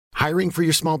Hiring for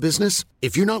your small business?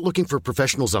 If you're not looking for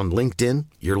professionals on LinkedIn,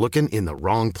 you're looking in the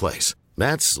wrong place.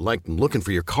 That's like looking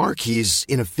for your car keys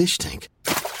in a fish tank.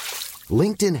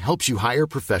 LinkedIn helps you hire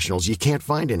professionals you can't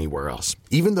find anywhere else,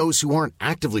 even those who aren't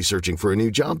actively searching for a new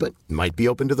job but might be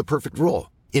open to the perfect role.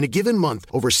 In a given month,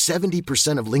 over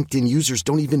 70% of LinkedIn users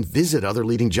don't even visit other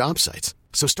leading job sites.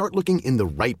 So start looking in the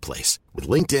right place. With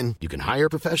LinkedIn, you can hire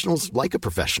professionals like a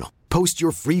professional. Post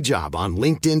your free job on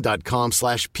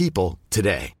linkedin.com/people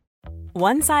today.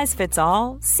 One size fits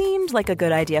all seemed like a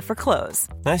good idea for clothes.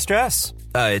 Nice dress.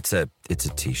 It's a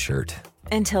t-shirt.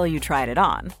 Until you tried it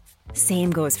on. Same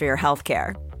goes for your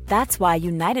healthcare. That's why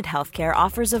United Healthcare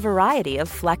offers a variety of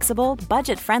flexible,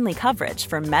 budget-friendly coverage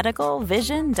for medical,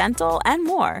 vision, dental, and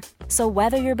more. So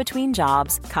whether you're between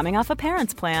jobs, coming off a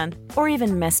parent's plan, or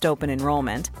even missed open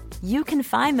enrollment, you can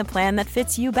find the plan that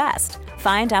fits you best.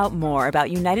 Find out more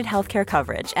about United Healthcare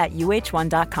coverage at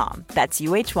uh1.com. That's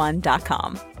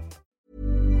uh1.com.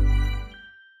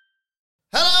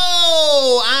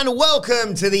 Hello and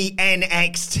welcome to the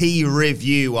NXT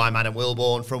review. I'm Adam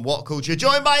Wilborn from What Culture,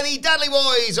 joined by the Dudley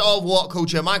Boys of What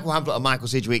Culture, Michael Hamflett and Michael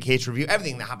Sidgwick, here to review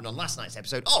everything that happened on last night's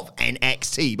episode of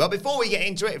NXT. But before we get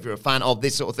into it, if you're a fan of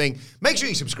this sort of thing, make sure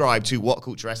you subscribe to What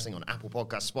Culture Wrestling on Apple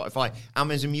Podcasts, Spotify,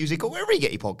 Amazon Music, or wherever you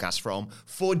get your podcasts from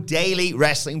for daily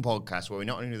wrestling podcasts, where we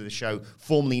not only do the show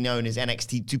formerly known as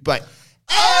NXT 2.0.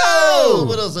 Oh!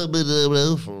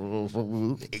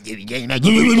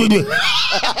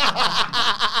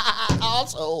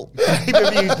 Asshole.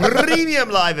 Premium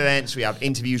live events. We have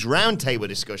interviews, roundtable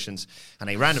discussions, and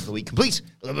a round of the week complete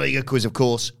with a very good quiz, of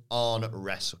course, on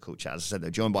Wrestle Culture. As I said,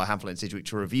 they're joined by Hamflett and Sidgwick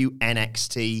to review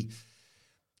NXT.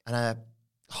 And a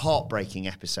heartbreaking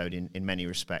episode in many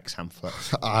respects, Hamflett.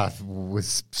 I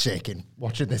was shaking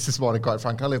watching this morning, quite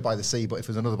frankly. I live by the sea, but if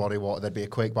there's another body of water, there'd be a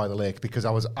quake by the lake, because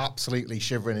I was absolutely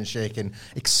shivering and shaking,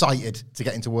 excited to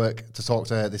get into work to talk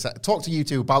to you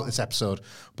two about this episode,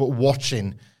 but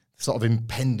watching sort of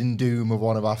impending doom of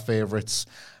one of our favourites.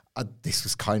 This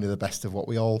was kind of the best of what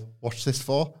we all watched this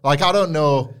for. Like, I don't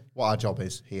know what our job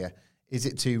is here. Is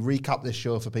it to recap this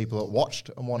show for people that watched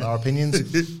and want our opinions?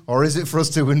 Or is it for us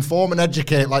to inform and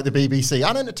educate like the BBC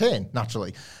and entertain,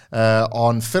 naturally,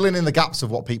 on filling in the gaps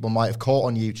of what people might have caught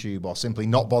on YouTube or simply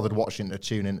not bothered watching to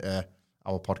tune into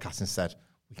our podcast instead?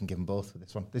 We can give them both for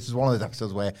this one. This is one of those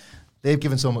episodes where they've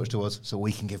given so much to us, so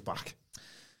we can give back.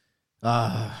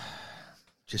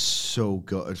 Just so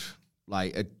gutted.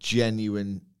 Like a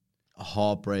genuine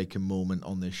heartbreaking moment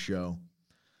on this show.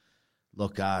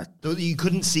 Look, you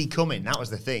couldn't see coming. That was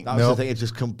the thing. That was the thing. It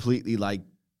just completely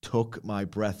took my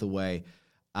breath away,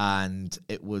 and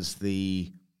it was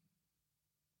it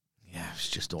was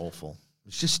just awful. It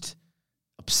was just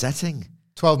upsetting.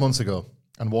 12 months ago,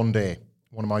 and one day,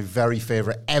 one of my very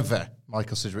favourite ever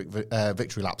Michael Sidgwick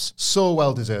victory laps. So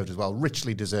well deserved as well,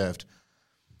 richly deserved.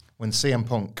 When CM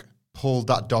Punk pulled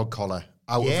that dog collar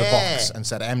out of the box and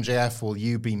said, MJF, will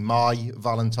you be my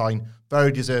Valentine?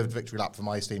 Very deserved victory lap for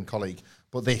my esteemed colleague.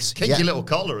 But this... Kinky little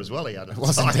collar as well he had. It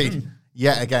was indeed.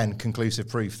 Yet again, conclusive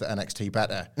proof that NXT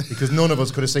better. Because none of us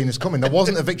could have seen this coming. There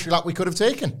wasn't a victory lap we could have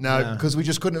taken. No. Because we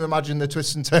just couldn't have imagined the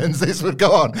twists and turns this would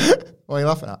go on. What are you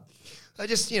laughing at?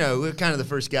 We're kind of the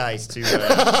first guys to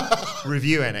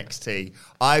review NXT.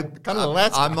 I'm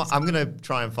going to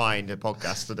try and find a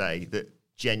podcast today that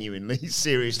genuinely,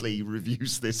 seriously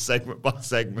reviews this segment by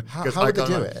segment. How would they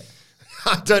do it?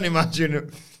 I don't imagine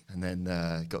it. And then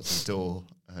got to the door,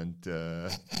 and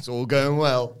it's all going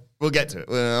well. We'll get to it.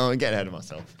 I'm getting ahead of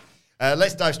myself.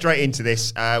 Let's dive straight into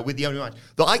this with the only match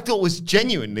that I thought was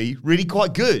genuinely really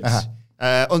quite good.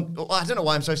 I don't know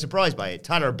why I'm so surprised by it.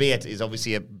 Tyler Bate is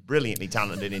obviously a brilliantly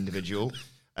talented individual,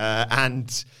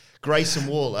 and Grayson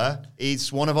Waller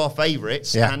is one of our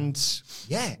favourites, and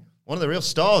one of the real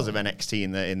stars of NXT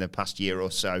in the past year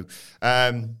or so.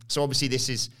 So obviously this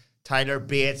is Tyler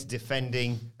Bate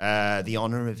defending the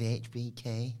honour of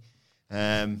HBK.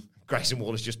 Grayson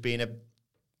Waller's just being a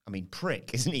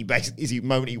prick, isn't he? Basically, the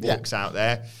moment he walks out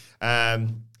there,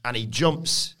 and he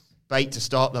jumps Bate to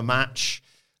start the match,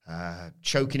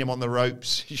 choking him on the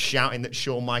ropes, shouting that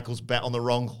Shawn Michaels bet on the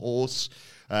wrong horse.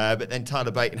 But then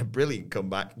Tyler Bate, in a brilliant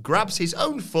comeback, grabs his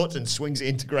own foot and swings it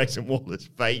into Grayson Waller's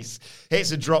face.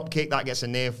 Hits a drop kick, that gets a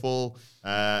near fall,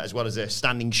 as well as a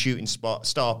standing shooting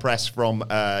star press from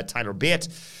Tyler Bate.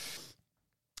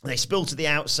 They spill to the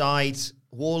outside.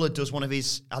 Waller does one of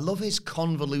his, I love his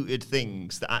convoluted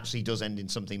things that actually does end in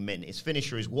something mint. His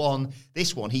finisher is one.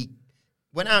 This one, he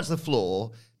went out to the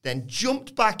floor, then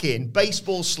jumped back in,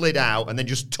 baseball slid out, and then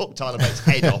just took Tyler Bates'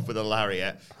 head off with a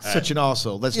lariat. Such an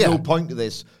arsehole. There's no point to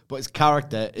this, but his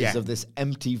character is of this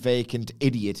empty, vacant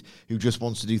idiot who just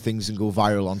wants to do things and go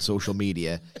viral on social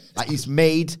media. Like, he's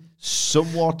made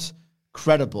somewhat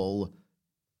credible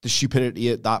the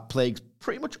stupidity that plagues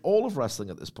pretty much all of wrestling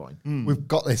at this point. We've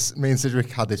got this. Me and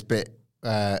Sidgwick had this bit.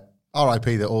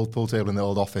 R.I.P. the old pool table in the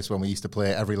old office when we used to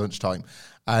play every lunchtime.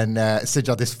 And Sidge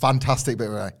had this fantastic bit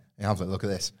where hey, Hamlet, look at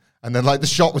this. And then, like, the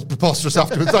shot was preposterous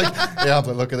afterwards. Like, hey,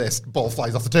 Hamlet, look at this. Ball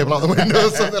flies off the table out the window or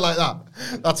something like that.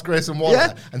 That's Grayson Waller.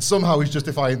 Yeah. And somehow he's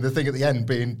justifying the thing at the end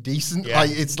being decent. Yeah.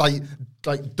 Like, it's like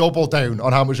double down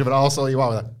on how much of an arsehole you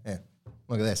are. Yeah,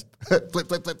 look at this. Flip, flip,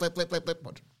 flip, flip, flip, flip, flip.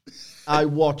 Watch. I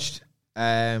watched...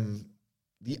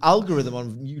 the algorithm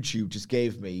on YouTube just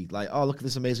gave me, like, oh, look at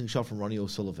this amazing shot from Ronnie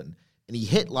O'Sullivan. And he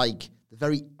hit, like, the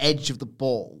very edge of the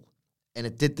ball. And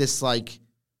it did this, like,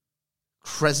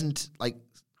 crescent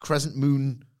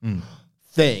moon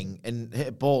thing and hit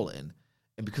a ball in.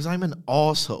 And because I'm an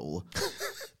arsehole,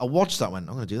 I watched that and went,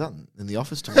 I'm going to do that in the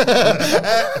office tomorrow.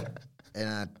 And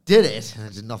I did it,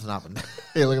 and nothing happened.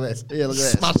 Here, look at this. Here, look at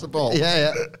this. Smash the ball.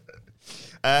 Yeah.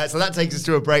 So that takes us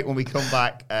to a break. When we come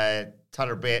back,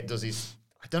 Tyler Bate does his...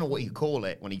 I don't know what you call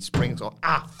it when he springs on.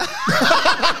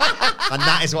 And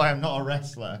that is why I'm not a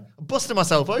wrestler. I'm busting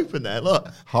myself open there. Look,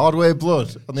 hardware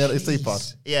blood on the LXT pod.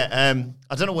 Yeah,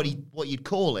 I don't know what you'd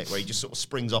call it, where he just sort of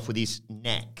springs off with his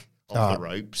neck off the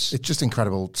ropes. It's just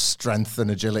incredible strength and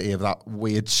agility of that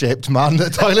weird shaped man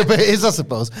that Tyler Bate is, I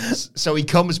suppose. So he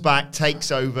comes back,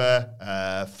 takes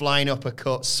over, flying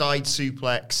uppercut, side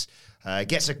suplex.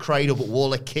 Gets a cradle, but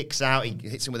Waller kicks out. He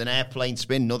hits him with an airplane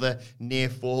spin, another near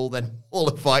fall. Then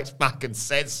Waller fights back and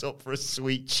sets up for a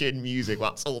sweet chin music.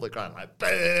 Well, that's all the crowd like,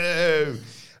 boo!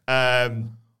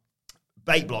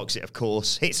 Bate blocks it, of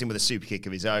course, hits him with a super kick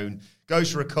of his own,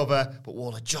 goes for a cover, but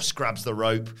Waller just grabs the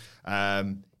rope.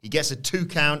 He gets a 2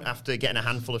 count after getting a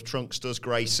handful of trunks, does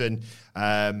Grayson.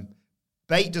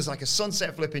 Bate does like a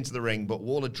sunset flip into the ring, but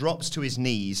Waller drops to his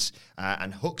knees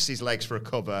and hooks his legs for a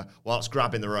cover whilst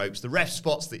grabbing the ropes. The ref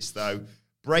spots this, though,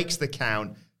 breaks the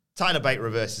count. Tyler Bate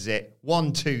reverses it.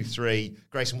 1, 2, 3.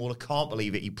 Grayson Waller can't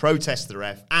believe it. He protests the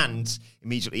ref, and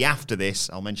immediately after this,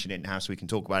 I'll mention it now so we can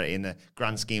talk about it in the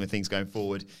grand scheme of things going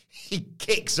forward, he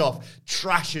kicks off,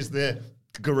 trashes the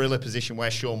gorilla position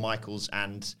where Shawn Michaels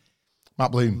and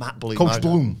Matt Bloom. Coach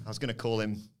Bloom. I was going to call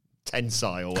him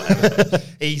Tensai or whatever.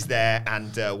 He's there,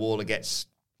 and Waller gets,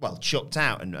 chucked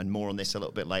out, and more on this a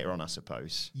little bit later on, I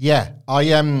suppose. Yeah, I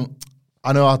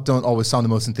know I don't always sound the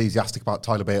most enthusiastic about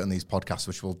Tyler Bate on these podcasts,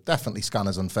 which will definitely scan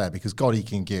as unfair, because God, he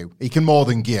can goo. He can more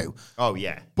than goo. Oh,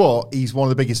 yeah. But he's one of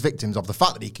the biggest victims of the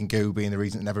fact that he can goo being the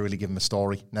reason to never really give him a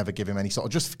story, never give him any sort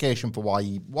of justification for why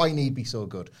he need be so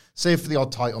good. Save for the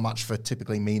odd title match for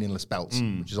typically meaningless belts,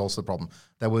 which is also the problem.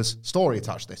 There was story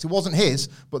attached to this. It wasn't his,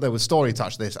 but there was story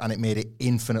attached to this, and it made it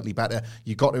infinitely better.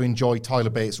 You got to enjoy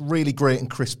Tyler Bates' really great and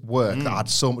crisp work that had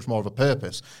so much more of a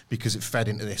purpose, because it fed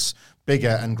into this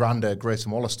bigger and grander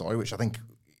Grayson Waller story, which I think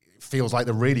feels like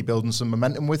they're really building some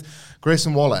momentum with.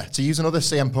 Grayson Waller, to use another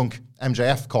CM Punk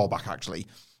MJF callback actually,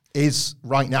 is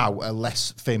right now a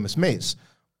less famous Miz,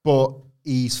 but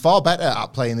he's far better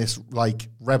at playing this like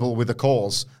rebel with a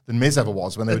cause than Miz ever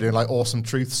was when they were doing like awesome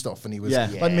truth stuff, and he was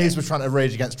like Miz was trying to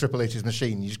rage against Triple H's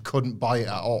machine. You just couldn't buy it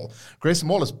at all. Grayson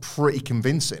Waller's pretty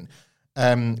convincing.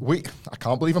 I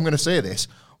can't believe I'm going to say this.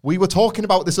 We were talking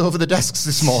about this over the desks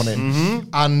this morning,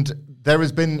 and there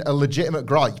has been a legitimate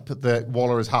gripe that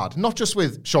Waller has had, not just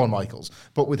with Shawn Michaels,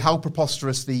 but with how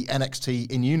preposterous the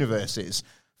NXT in-universe is.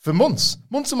 For months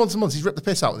and months and months, he's ripped the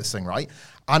piss out of this thing, right?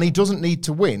 And he doesn't need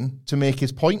to win to make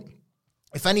his point.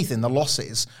 If anything, the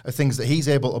losses are things that he's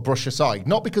able to brush aside,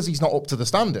 not because he's not up to the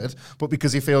standard, but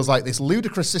because he feels like this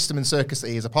ludicrous system and circus that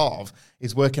he is a part of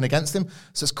is working against him.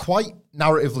 So it's quite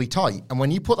narratively tight. And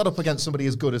when you put that up against somebody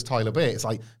as good as Tyler Bate, it's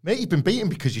like, mate, you've been beaten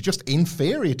because you're just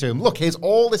inferior to him. Look, here's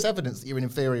all this evidence that you're an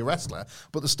inferior wrestler,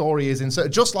 but the story is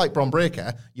just like Bron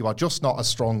Breakker, you are just not as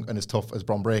strong and as tough as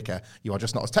Bron Breakker. You are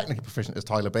just not as technically proficient as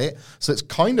Tyler Bate. So it's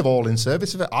kind of all in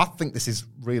service of it. I think this is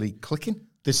really clicking.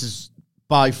 This is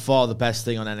by far the best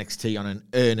thing on NXT on an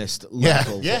earnest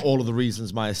level for all of the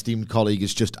reasons my esteemed colleague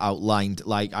has just outlined.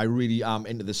 Like, I really am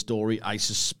into the story. I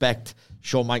suspect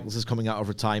Shawn Michaels is coming out of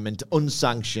retirement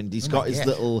unsanctioned. He's got his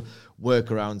little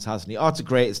workarounds, hasn't he? Oh, it's a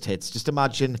greatest hits. Just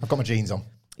imagine. I've got my jeans on.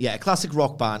 Yeah, a classic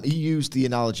rock band. He used the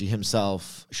analogy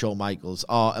himself, Shawn Michaels.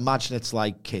 Oh, imagine it's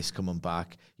like Kiss coming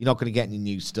back. You're not going to get any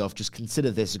new stuff. Just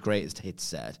consider this a greatest hit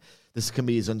set. This can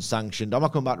be his unsanctioned. I'm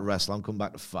not coming back to wrestle. I'm coming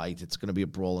back to fight. It's going to be a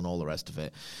brawl and all the rest of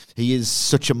it. He is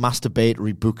such a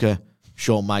masturbatory booker,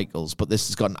 Shawn Michaels, but this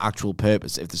has got an actual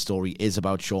purpose if the story is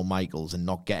about Shawn Michaels and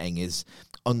not getting his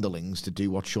underlings to do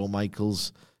what Shawn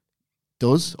Michaels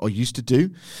does or used to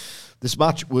do. This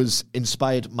match was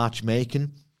inspired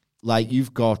matchmaking. Like,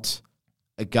 you've got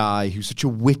a guy who's such a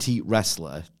witty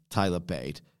wrestler, Tyler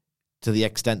Bate, to the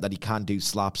extent that he can do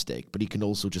slapstick, but he can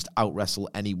also just out-wrestle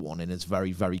anyone and is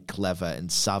very, very clever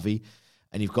and savvy.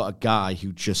 And you've got a guy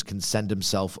who just can send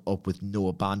himself up with no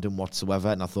abandon whatsoever,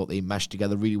 and I thought they meshed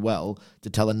together really well to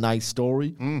tell a nice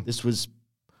story. This was,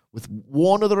 with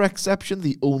one other exception,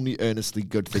 the only earnestly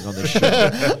good thing on this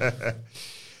show.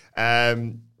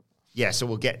 So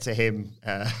we'll get to him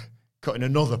cutting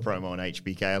another promo on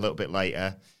HBK a little bit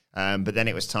later. But then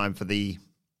it was time for the,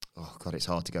 oh God, it's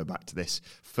hard to go back to this,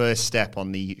 first step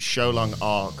on the show-long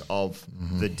arc of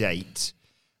the date.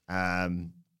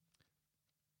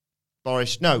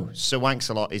 Sir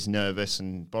Wanks-a-Lot is nervous,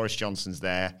 and Boris Johnson's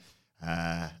there,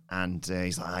 and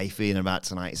he's like, "How you feeling about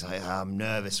tonight?" He's like, "I'm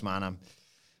nervous, man.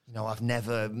 I've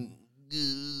never," and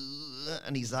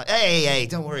he's like, "Hey,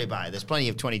 don't worry about it. There's plenty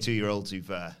of 22-year-olds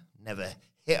who've never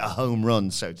hit a home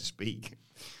run, so to speak."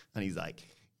 And he's like,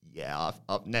 "Yeah,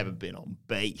 I've never been on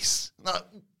base."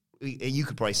 You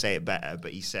could probably say it better,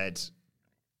 but he said,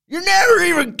 "You never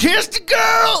even kissed a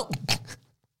girl."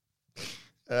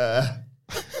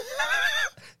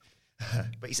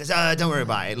 But he says, "Don't worry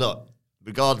about it. Look,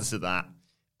 regardless of that,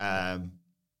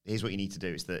 here's what you need to do.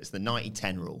 It's the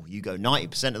 90-10 rule. You go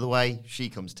 90% of the way, she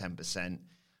comes 10%.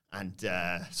 And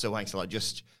so Hank's like,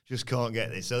 just can't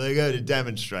get this. So they go to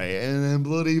demonstrate, and then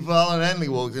bloody Fallon Henley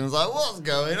walks in and is like, "What's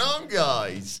going on,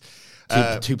 guys?"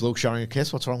 Two blokes sharing a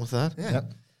kiss. What's wrong with that? Yeah.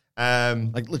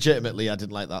 Like, legitimately, I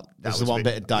didn't like that. There's the one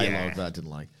bit of dialogue that I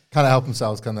didn't like. Can't help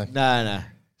themselves, can they? No.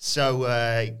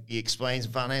 So he explains,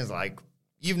 Fallon Henley's like,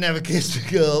 "You've never kissed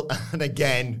a girl." And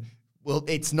again, well,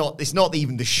 it's not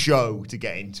even the show to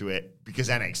get into it, because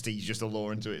NXT is just a law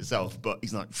unto itself. But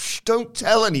he's like, "Shh, don't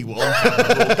tell anyone."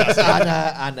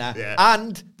 I know. Yeah.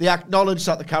 And they acknowledge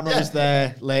that the camera is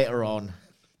there later on.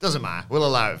 Doesn't matter. We'll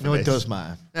allow it for No, this. it does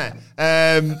matter.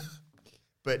 Yeah.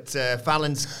 But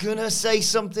Fallon's gonna say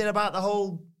something about the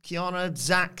whole Kiana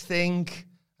Zach thing.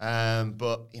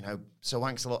 But so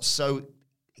Wanks-a-Lot so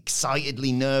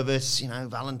excitedly nervous,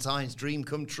 Valentine's dream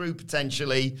come true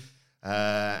potentially.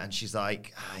 And she's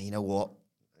like, "You know what?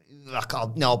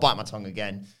 I'll bite my tongue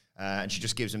again." And she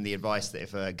just gives him the advice that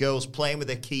if a girl's playing with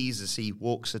her keys as he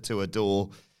walks her to her door,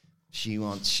 she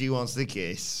wants the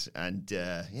kiss. And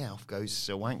off goes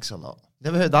Sir Wanks-a-Lot.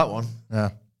 Never heard that one. Yeah.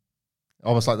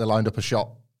 Almost like they lined up a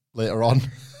shot later on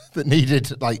that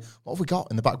needed, like, what have we got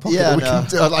in the back pocket that we can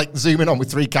do, zoom in on with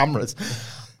 3 cameras.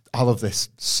 I love this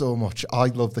so much. I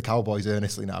love the Cowboys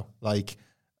earnestly now. Like,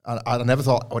 I never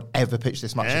thought I would ever pitch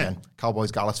this match again.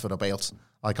 Cowboys, Gallisford or Bales.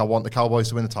 Like, I want the Cowboys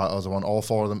to win the titles. I want all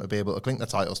 4 of them to be able to clink the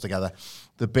titles together.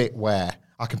 The bit where,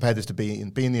 I compared this to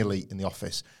being the elite in the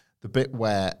office, the bit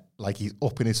where, like, he's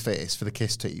up in his face for the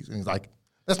kiss tease, and he's like,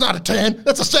 "That's not a 10,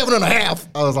 that's a 7.5.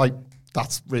 I was like,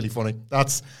 that's really funny.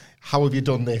 How have you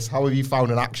done this? How have you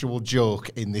found an actual joke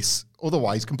in this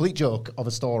otherwise complete joke of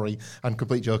a story and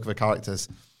complete joke of the characters?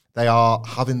 They are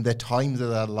having the times of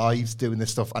their lives doing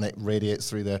this stuff, and it radiates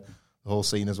through the whole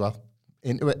scene as well.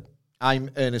 Into it. I'm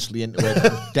earnestly into it.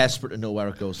 I'm desperate to know where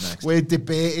it goes next. We're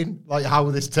debating like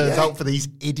how this turns out for these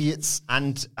idiots.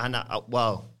 And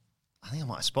well, I think I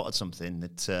might have spotted something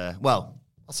that. Well,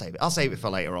 I'll save it for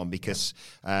later on, because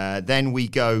then we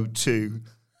go to.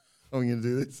 Are we going to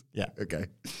do this? Yeah. Okay.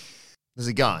 There's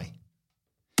a guy,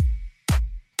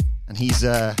 and he's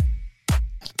stood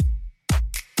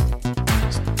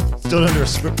under a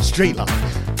street light,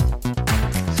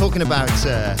 talking about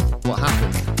what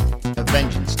happened at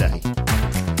Vengeance Day.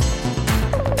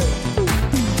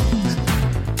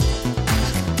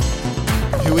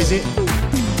 Who is it?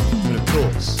 Well, of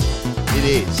course, it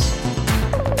is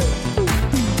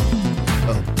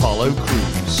Apollo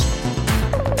Crews.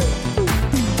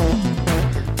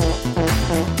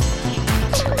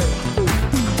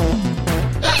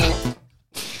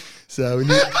 So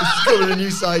it's coming a new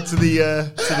side to the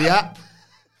app.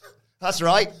 That's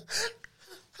right.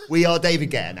 We are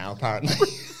David Guetta now, apparently.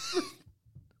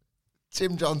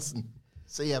 Tim Johnson,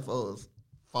 CFOs,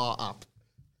 far up.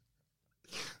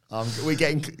 We're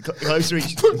getting closer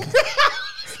each.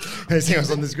 Let's see what's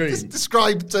on the screen.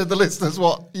 Describe to the listeners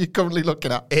what you're currently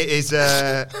looking at. It is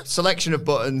a selection of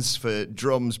buttons for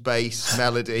drums, bass,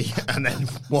 melody, and then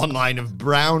one line of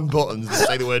brown buttons that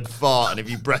say the word fart, and if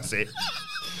you press it,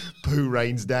 poo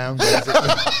rains down, basically.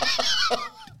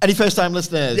 Any first-time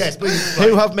listeners? Yes, please.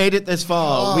 Who have made it this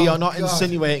far? We are not God.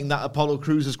 insinuating that Apollo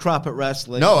Crews is crap at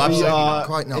wrestling. No, absolutely we are not.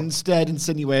 Quite not. instead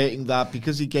insinuating that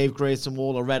because he gave Grayson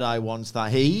Waller red eye once,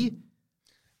 that he...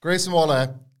 Grayson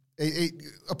Waller,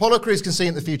 Apollo Crews can see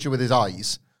into the future with his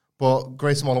eyes, but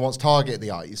Grayson Waller wants to target the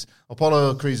eyes.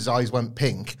 Apollo Crews' eyes went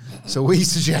pink, so we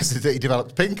suggested that he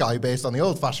developed pink eye based on the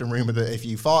old-fashioned rumor that if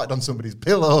you farted on somebody's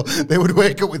pillow, they would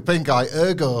wake up with pink eye.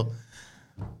 Ergo,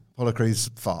 Apollo Crews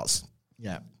farts.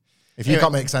 Yeah. If you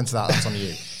can't make sense of that, that's on you.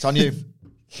 It's on you.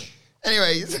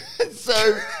 Anyways,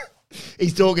 so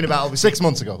he's talking about obviously 6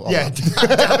 months ago. Yeah,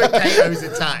 Dabba-Kato's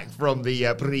attack from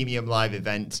the premium live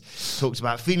event. Talks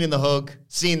about feeling the hug,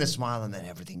 seeing the smile, and then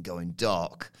everything going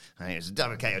dark. And it was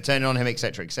Dabba-Kato turning on him,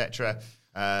 etc., etc.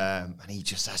 And he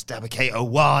just asked Dabba-Kato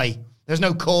why. There's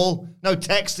no call, no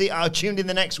text. I tuned in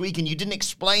the next week, and you didn't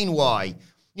explain why.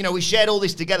 You know, we shared all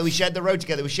this together. We shared the road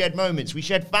together. We shared moments. We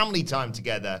shared family time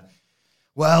together.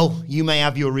 Well, you may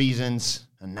have your reasons,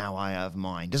 and now I have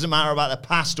mine. Doesn't matter about the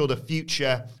past or the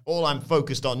future. All I'm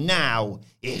focused on now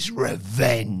is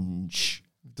revenge.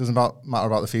 Doesn't matter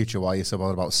about the future. Why you're so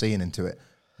bothered about seeing into it?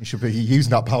 You should be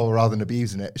using that power rather than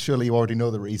abusing it. Surely you already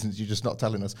know the reasons. You're just not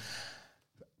telling us.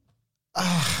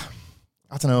 I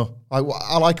don't know.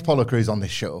 I like Apollo Crews on this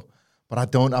show, but I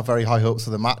don't have very high hopes for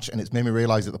the match, and it's made me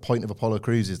realise that the point of Apollo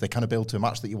Crews is they kind of build to a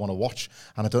match that you want to watch,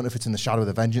 and I don't know if it's in the shadow of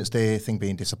the Vengeance Day thing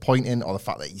being disappointing or the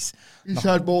fact that he's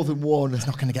had more than one.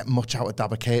 not going to get much out of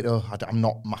Dabba-Kato. I'm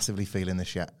not massively feeling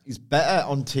this yet. He's better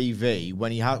on TV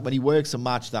when he works a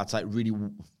match that's like really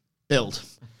built.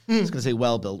 I was going to say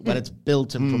well built. When it's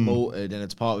built and promoted and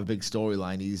it's part of a big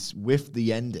storyline, he's with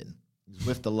the ending. He's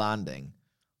with the landing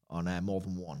on more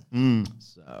than one.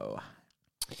 So...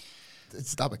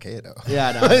 It's Dabba-Kato. Yeah,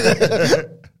 I know.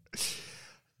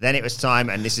 Then it was time,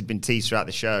 and this had been teased throughout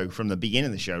the show, from the beginning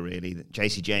of the show, really, that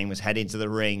Jacy Jayne was heading to the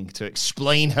ring to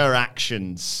explain her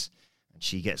actions. And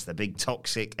she gets the big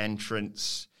toxic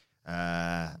entrance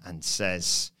and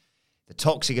says, the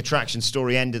toxic attraction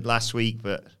story ended last week,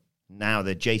 but now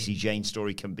the Jacy Jayne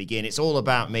story can begin. It's all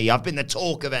about me. I've been the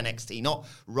talk of NXT, not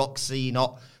Roxy,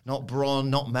 not Braun,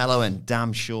 not Mello, and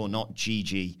damn sure not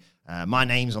Gigi. My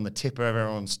name's on the tip of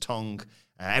everyone's tongue.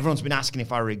 Everyone's been asking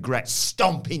if I regret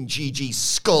stomping Gigi's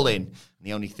skull in. And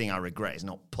the only thing I regret is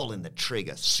not pulling the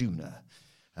trigger sooner.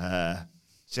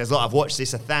 She says, look, I've watched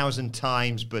this 1,000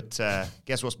 times, but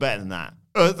guess what's better than that?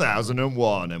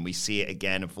 1,001. And we see it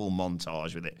again, a full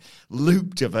montage with it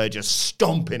looped of her just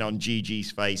stomping on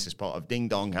Gigi's face as part of Ding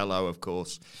Dong Hello, of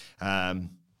course. And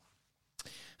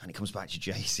it comes back to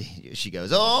Jacy. She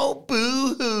goes, oh,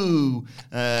 boo-hoo.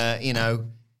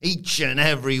 Each and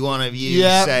every one of you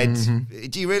said,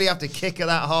 do you really have to kick her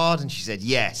that hard? And she said,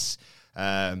 yes.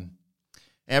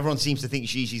 Everyone seems to think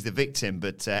Gigi's the victim,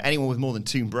 but anyone with more than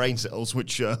 2 brain cells,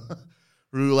 which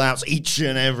rule out each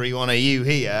and every one of you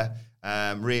here,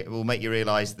 will make you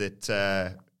realize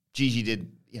that Gigi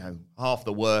did, half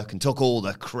the work and took all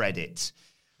the credit.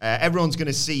 Everyone's going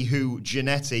to see who Gigi.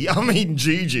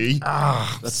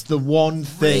 That's the one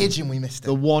thing. Raging we missed it.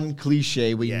 The one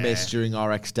cliche we missed during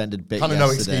our extended bit Kind of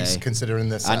yesterday. no excuse considering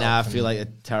this. And I feel like a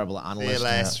terrible analyst. Fear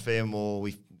less, fear more.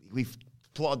 We've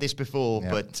plotted this before,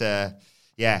 but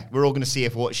we're all going to see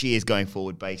what she is going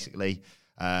forward, basically.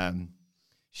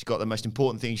 She's got the most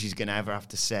important thing she's going to ever have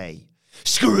to say.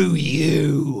 Screw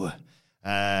you!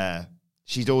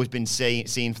 She's always been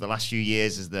seen for the last few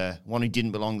years as the one who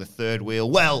didn't belong the third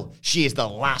wheel. Well, she is the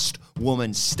last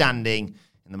woman standing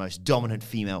in the most dominant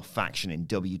female faction in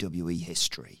WWE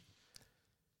history.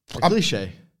 A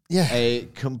cliche. Yeah. A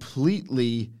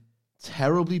completely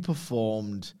terribly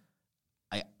performed,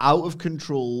 out of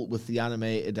control with the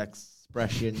animated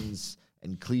expressions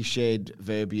and cliched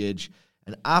verbiage,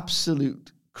 an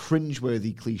absolute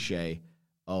cringeworthy cliche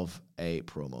of a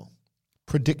promo.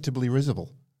 Predictably risible.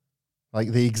 Like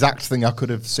the exact thing I could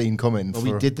have seen coming. Well,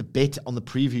 we did the bit on the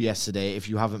preview yesterday, if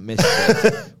you haven't missed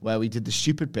it, where we did the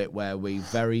stupid bit where we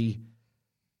very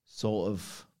sort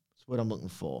of, what's what I'm looking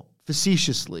for,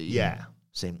 facetiously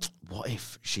saying, what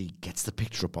if she gets the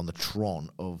picture up on the Tron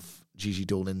of Gigi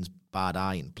Dolin's bad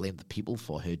eye and blame the people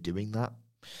for her doing that?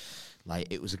 Like,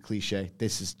 it was a cliche.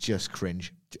 This is just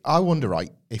cringe. I wonder,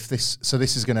 right, if this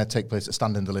is going to take place at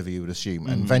Stand and Deliver, you would assume,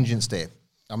 and Vengeance Day.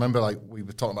 I remember, we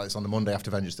were talking about this on the Monday after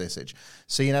Vengeance Day, Sitch.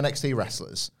 Seeing NXT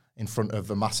wrestlers in front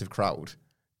of a massive crowd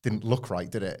didn't look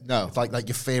right, did it? No. It's like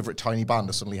your favourite tiny band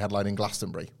are suddenly headlining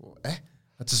Glastonbury. That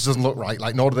just doesn't look right.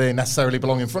 Like, nor do they necessarily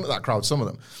belong in front of that crowd, some of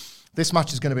them. This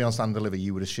match is going to be on Stand and Deliver,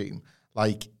 you would assume.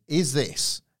 Like, is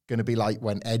this going to be like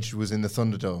when Edge was in the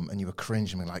Thunderdome and you were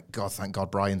cringing, like, God, thank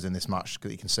God Bryan's in this match because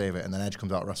he can save it. And then Edge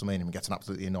comes out at WrestleMania and gets an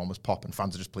absolutely enormous pop and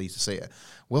fans are just pleased to see it.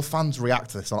 Will fans react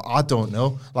to this? I don't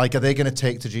know. Like, are they going to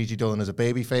take to Gigi Dolan as a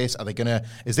babyface? Are they going to...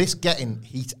 Is this getting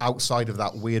heat outside of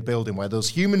that weird building where those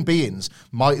human beings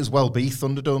might as well be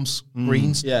Thunderdome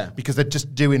screens? Yeah. Because they're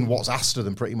just doing what's asked of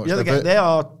them pretty much. Yeah, they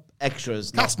are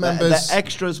extras. Cast They're members.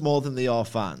 extras more than they are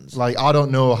fans. Like, I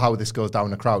don't know how this goes down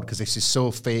the crowd because this is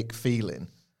so fake feeling.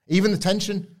 Even the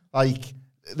tension, like,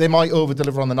 they might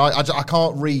over-deliver on the night. I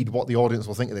can't read what the audience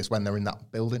will think of this when they're in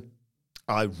that building.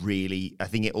 I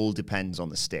think it all depends on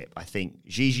the stip. I think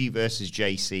Gigi versus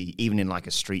JC, even in like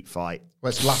a street fight.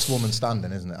 Well, it's last woman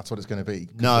standing, isn't it? That's what it's going to be.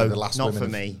 No, the last not women for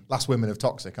me. Last women of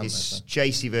Toxic, aren't It's they?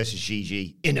 JC versus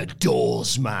Gigi in a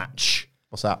doors match.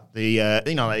 What's that? The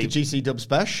The GC Dub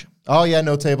Special. Oh, yeah,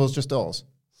 no tables, just doors.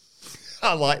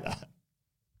 I like that.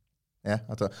 Yeah,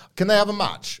 I don't. Can they have a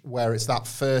match where it's that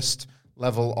first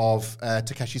level of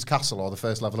Takeshi's Castle or the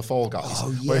first level of Fall Guys,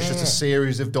 where it's just a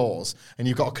series of doors and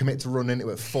you've got to commit to run into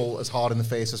it full as hard in the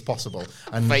face as possible,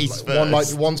 and Face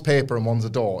one's paper and one's a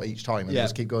door each time, and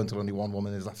just keep going until only one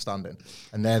woman is left standing,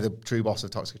 and they're the true boss of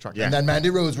Toxic Attraction. And then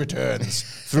Mandy Rose returns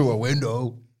through a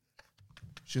window.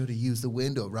 Should have used the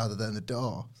window rather than the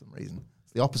door for some reason.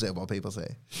 It's the opposite of what people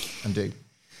say and do.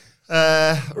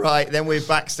 Right, then we're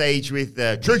backstage with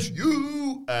Tracy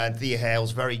U. And Thea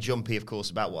Hale's very jumpy, of course,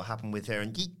 about what happened with her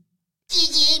and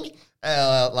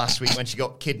last week when she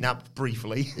got kidnapped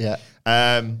briefly. Yeah.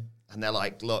 And they're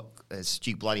like, look, there's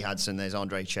Duke Bloody Hudson, there's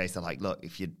Andre Chase. They're like, look,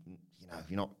 if you're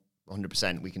not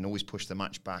 100%, we can always push the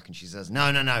match back. And she says, no,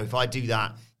 if I do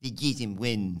that, Gizim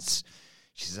wins.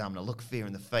 She says, I'm going to look Thea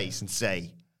in the face and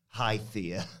say, hi,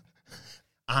 Thea.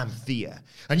 I'm Thea.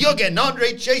 And you're getting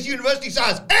Andre Chase University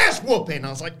size ass whooping. I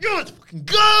was like, let's fucking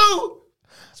go.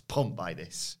 I was pumped by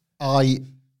this. I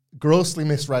grossly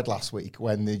misread last week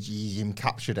when the GM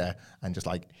captured her and just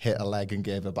like hit a leg and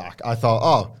gave her back. I thought,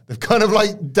 oh, they've kind of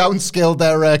like downscaled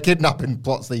their kidnapping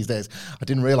plots these days. I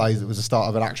didn't realize it was the start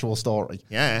of an actual story.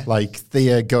 Yeah. Like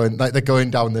they're going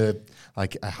down the,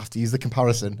 like, I have to use the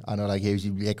comparison. I know, like,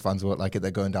 usually Blake fans won't like it.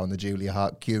 They're going down the Julia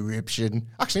Hart corruption.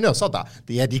 Actually, no, sod that.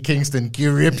 The Eddie Kingston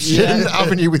corruption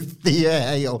avenue with Thea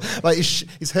Hale. Like,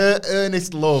 is her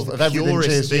earnest love of everything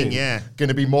Purest thing, going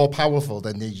to be more powerful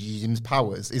than the Jim's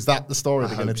powers? Is that the story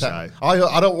they're going to tell? So.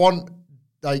 I don't want,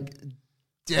 like,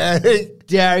 Dark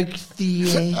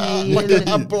Thea. like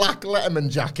a black Letterman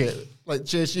jacket, like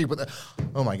Chase U, but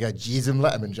oh my God, Jim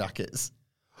Letterman jackets.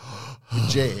 With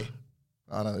J.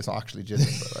 I know it's not actually Jim.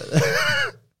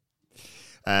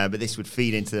 But this would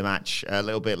feed into the match a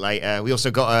little bit later. We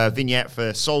also got a vignette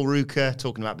for Sol Ruka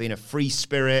talking about being a free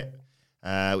spirit,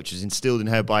 which was instilled in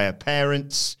her by her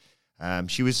parents.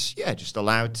 She was, just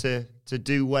allowed to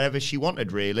do whatever she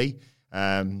wanted, really.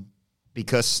 And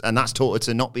that's taught her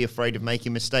to not be afraid of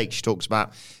making mistakes. She talks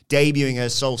about debuting her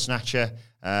Soul Snatcher,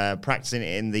 practicing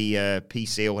it in the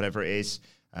PC or whatever it is.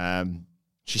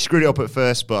 She screwed it up at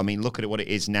first, but I mean, look at what it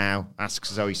is now. Ask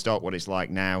Zoe Stark what it's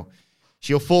like now.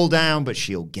 She'll fall down, but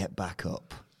she'll get back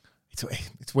up.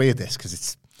 It's weird this because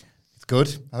it's good.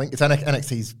 I think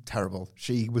NXT's terrible.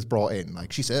 She was brought in,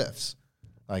 like, she surfs.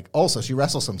 Like, also she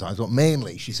wrestles sometimes, but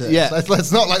mainly she surfs. Yeah.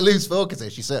 Let's not like lose focus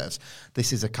here. She surfs.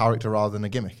 This is a character rather than a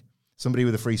gimmick. Somebody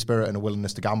with a free spirit and a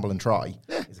willingness to gamble and try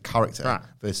is a character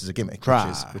versus a gimmick,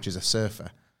 which is a surfer.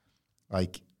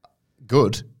 Like,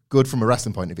 good from a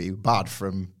wrestling point of view, bad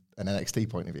from an NXT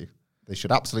point of view. They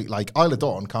should absolutely, like, Isla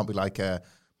Dawn can't be like, my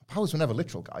powers were never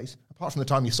literal, guys. Apart from the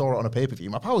time you saw it on a pay-per-view,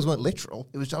 my powers weren't literal.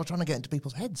 It was I was trying to get into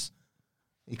people's heads.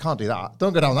 You can't do that.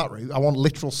 Don't go down that route. I want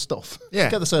literal stuff. Yeah.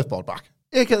 Get the surfboard back.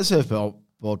 Yeah, get the surfboard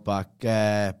back.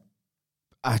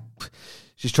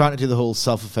 She's trying to do the whole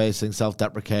self-effacing,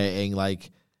 self-deprecating, like,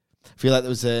 I feel like there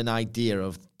was an idea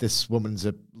of this woman's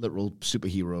a literal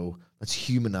superhero. Let's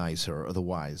humanize her,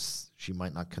 otherwise she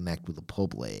might not connect with the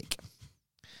public.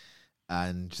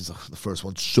 And she's like, the first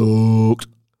one sucked.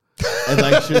 And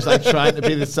like she was like trying to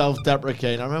be the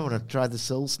self-deprecating. I remember when I tried the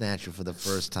Soul Snatcher for the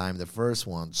first time. The first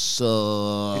one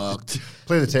sucked.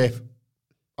 Play the tape.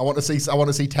 I want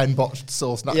to see 10 botched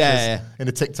Soul Snatchers in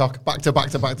a TikTok back to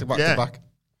back.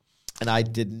 And I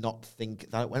did not think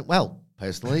that it went well,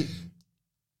 personally.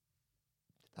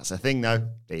 That's the thing, though.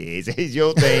 It is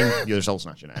your thing. You're a Soul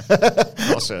Snatcher now,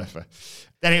 not a surfer.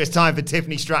 Then it was time for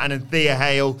Tiffany Stratton and Thea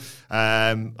Hale.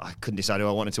 I couldn't decide who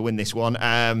I wanted to win this one.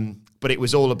 But it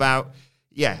was all about,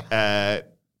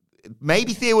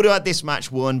 maybe Thea would have had this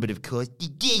match won, but of course,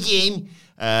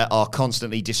 are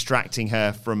constantly distracting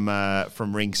her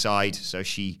from ringside. So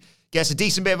she gets a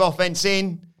decent bit of offense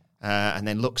in, and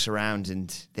then looks around,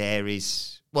 and there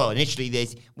is, well, initially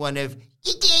there's one of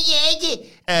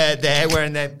They're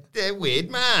wearing their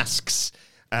weird masks.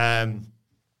 And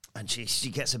she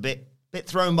gets a bit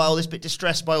thrown by all this, bit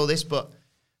distressed by all this, but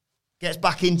gets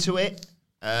back into it.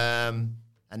 And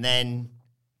then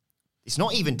it's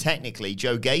not even technically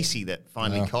Joe Gacy that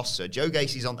finally costs her. Joe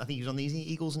Gacy's on, I think he was on the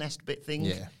Eagle's Nest bit thing.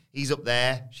 Yeah. He's up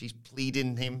there. She's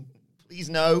pleading him, please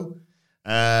no.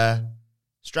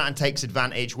 Stratton takes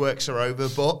advantage, works her over,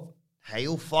 but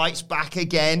Hale fights back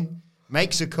again,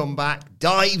 makes a comeback,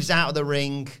 dives out of the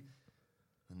ring,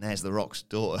 and there's The Rock's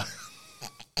daughter,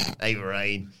 Ava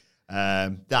Raine.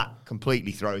 That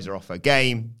completely throws her off her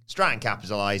game. Stratton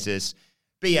capitalizes.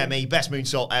 BME, best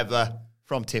moonsault ever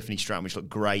from Tiffany Stratton, which looked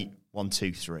great. 1,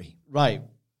 2, 3. Right.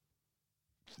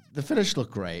 The finish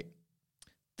looked great.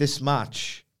 This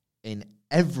match, in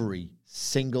every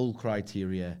single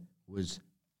criteria, was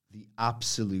the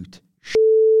absolute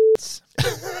shit.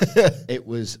 It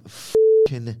was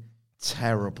fucking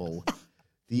terrible.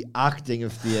 The acting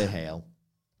of Thea Hale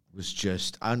was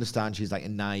just, I understand she's like a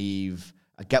naive,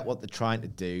 I get what they're trying to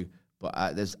do,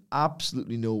 but there's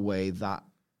absolutely no way that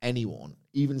anyone,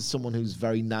 even someone who's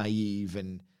very naive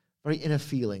and very inner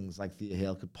feelings like Thea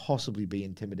Hale, could possibly be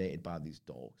intimidated by these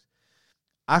dogs.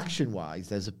 Action-wise,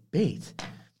 there's a bit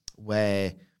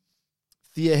where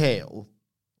Thea Hale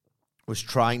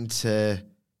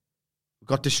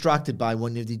got distracted by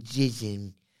one of the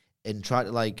jizzing and tried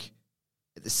to, like,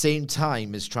 at the same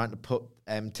time as trying to put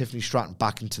Tiffany Stratton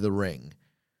back into the ring.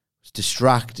 Was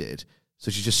distracted, so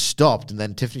she just stopped, and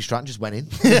then Tiffany Stratton just went in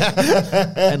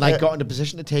and, like, got in a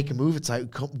position to take a move. It's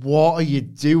like, what are you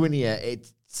doing here?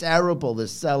 It's terrible. The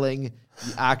selling,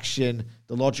 the action,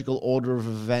 the logical order of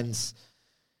events,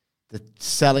 the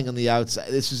selling on the outside.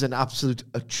 This was an absolute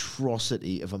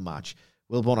atrocity of a match.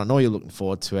 Wilborn, I know you're looking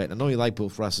forward to it. I know you like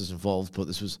both wrestlers involved, but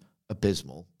this was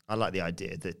abysmal. I like the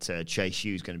idea that Chase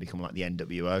U's going to become like the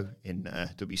NWO in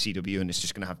WCW, and it's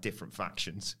just going to have different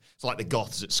factions. It's like the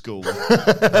Goths at school, the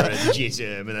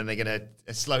Jism, and then they're going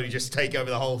to slowly just take over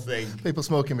the whole thing. People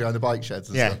smoking behind the bike sheds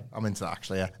and stuff. I'm into that,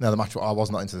 actually, yeah. No, the match, I was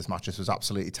not into this match. This was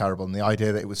absolutely terrible. And the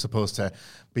idea that it was supposed to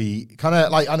be kind of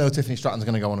like, I know Tiffany Stratton's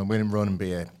going to go on and win and run and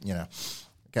be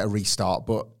get a restart,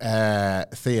 but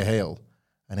Thea Hale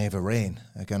and Ava Raine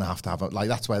are going to have like,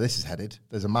 that's where this is headed.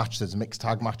 There's a match, there's mixed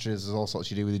tag matches, there's all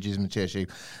sorts you do with the Jism and Chase U.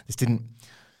 This didn't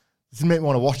make me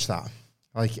want to watch that.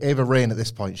 Like, Ava Raine at this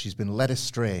point, she's been led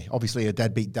astray. Obviously, her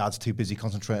deadbeat dad's too busy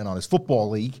concentrating on his football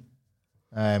league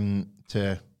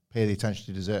to pay the attention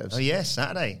he deserves. Oh, yeah,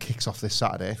 Saturday. Kicks off this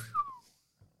Saturday.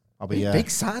 I'll be Big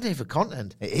Saturday for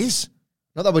content. It is.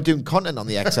 Not that we're doing content on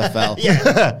the XFL.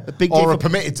 Yeah. A big day or are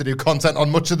permitted to do content on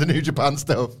much of the New Japan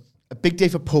stuff. A big day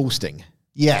for posting.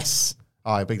 Yes.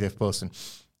 Big day for posting.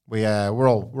 We're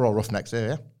all Roughnecks here,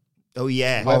 yeah? Oh,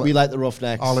 yeah. Well, we like the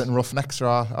Roughnecks. Arlington Roughnecks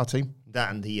are our team.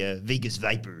 That and the Vegas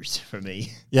Vipers for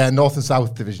me. Yeah, North and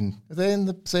South division. Are they in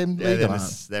the same league?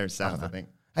 They're in South, I think.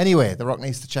 Anyway, The Rock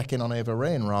needs to check in on Ava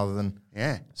Raine rather than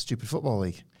stupid football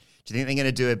league. Do you think they're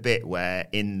going to do a bit where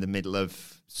in the middle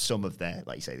of some of their,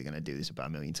 like you say, they're going to do this about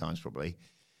 1 million times probably,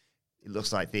 it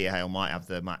looks like Thea Hale might have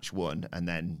the match won, and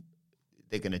then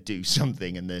they're going to do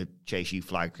something and the Chase U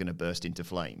flag's going to burst into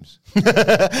flames.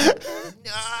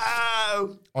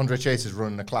 No! Andre Chase is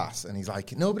running a class and he's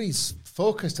like, nobody's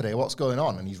focused today, what's going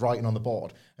on? And he's writing on the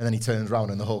board, and then he turns around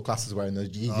and the whole class is wearing those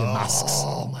masks.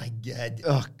 Oh my God.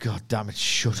 Oh, God damn it,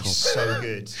 shut up. So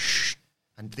good.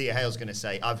 And Thea Hale's going to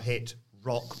say, I've hit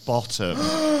rock bottom.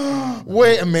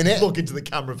 Wait a minute. Look into the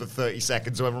camera for 30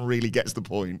 seconds so everyone really gets the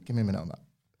point. Give me a minute on that.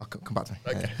 I'll come back to me.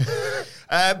 Okay.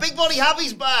 Big Body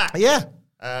Javi's back. Yeah.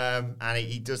 And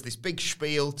he does this big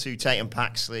spiel to Tatum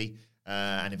Paxley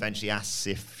and eventually asks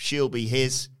if she'll be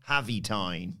his Javi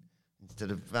time instead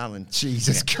of Valentine.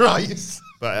 Jesus Christ.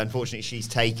 But unfortunately, she's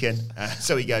taken.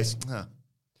 So he goes,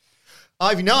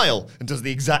 Ivy Nile, and does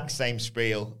the exact same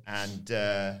spiel. And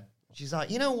she's like,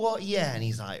 you know what? Yeah. And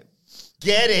he's like,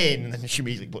 get in. And then she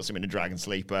immediately puts him in a Dragon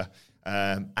Sleeper.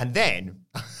 And then...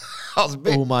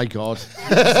 Oh my God.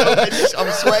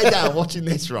 I'm swearing down watching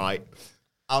this, right?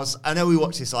 I know we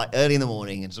watch this like early in the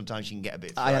morning and sometimes you can get a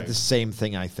bit thrown. I had the same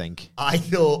thing, I think. I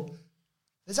thought,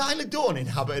 does Isla Dawn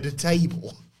inhabit a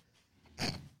table?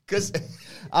 Because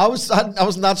I wasn't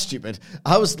that stupid.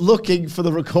 I was looking for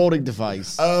the recording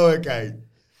device. Oh, okay.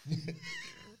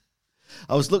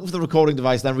 I was looking for the recording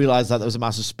device, then realised that there was a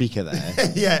massive speaker there.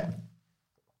 Yeah.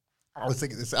 I was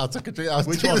thinking this. I took a drink.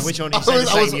 Which one? Are you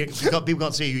saying? People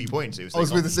can't see who you're pointing to. I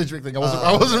was with the Sidgwick thing. I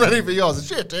wasn't ready for yours.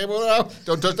 Shit, table now.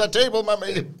 Don't touch that table,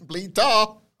 mummy. Bleed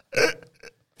tar.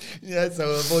 Yeah, so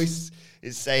a voice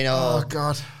is saying, oh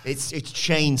God. It's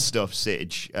chain stuff,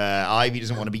 Sidge. Ivy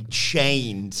doesn't want to be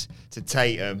chained to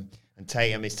Tatum. and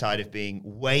Tatum is tired of being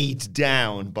weighed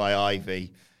down by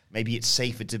Ivy. Maybe it's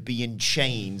safer to be in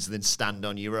chains than stand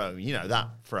on your own. You know, that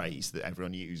phrase that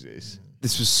everyone uses.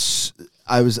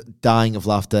 I was dying of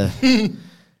laughter.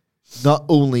 Not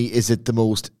only is it the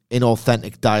most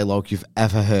inauthentic dialogue you've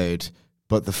ever heard,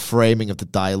 but the framing of the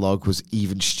dialogue was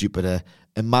even stupider.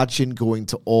 Imagine going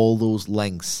to all those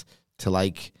lengths to,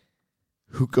 like,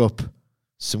 hook up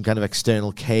some kind of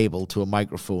external cable to a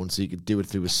microphone so you could do it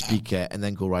through a speaker and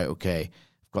then go, right, okay,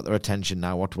 I've got their attention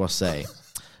now. What do I say?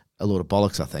 A load of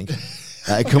bollocks, I think.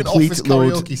 A complete an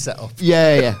load. karaoke setup.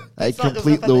 Yeah. A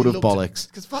complete load of bollocks.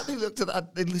 Because the fact they looked at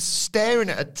that, they were staring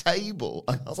at a table,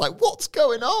 and I was like, what's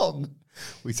going on?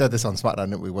 We said this on SmackDown,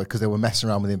 didn't we? Because they were messing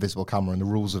around with the invisible camera and the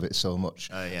rules of it so much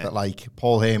that, like,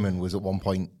 Paul Heyman was at one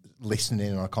point listening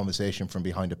in on a conversation from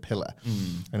behind a pillar,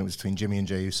 and it was between Jimmy and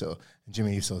Jey Uso. And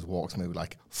Jimmy Uso's walked maybe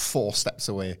like 4 steps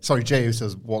away. Sorry, Jey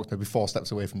Uso's walked maybe 4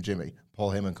 steps away from Jimmy.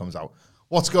 Paul Heyman comes out.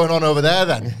 What's going on over there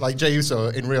then? Like, Jey Uso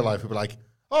in real life would be like,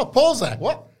 oh, Paul's there.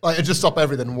 What? Like, I'd just stop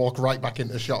everything and walk right back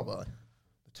into the shop. But, like,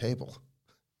 the table.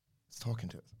 It's talking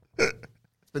to us. It's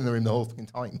been in the room the whole fucking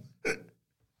time.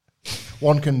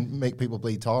 One can make people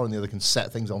bleed tar and the other can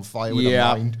set things on fire with a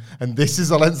mind. And this is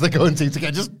the lens they're going to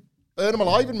get just burn them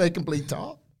alive and make them bleed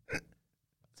tar.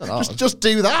 Just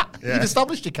do that. Yeah. You've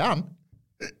established you can.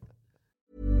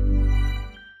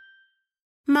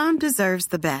 Mom deserves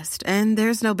the best, and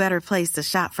there's no better place to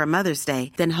shop for Mother's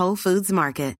Day than Whole Foods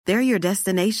Market. They're your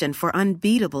destination for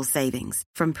unbeatable savings,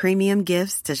 from premium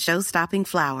gifts to show-stopping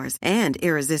flowers and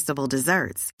irresistible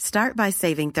desserts. Start by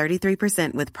saving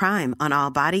 33% with Prime on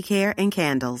all body care and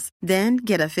candles. Then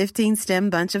get a 15-stem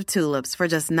bunch of tulips for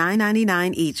just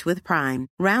 $9.99 each with Prime.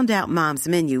 Round out Mom's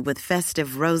menu with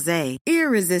festive rosé,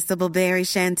 irresistible berry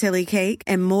chantilly cake,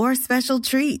 and more special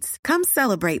treats. Come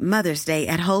celebrate Mother's Day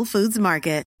at Whole Foods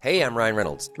Market. Hey, I'm Ryan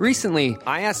Reynolds. Recently,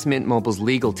 I asked Mint Mobile's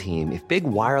legal team if big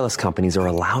wireless companies are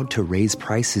allowed to raise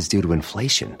prices due to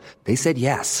inflation. They said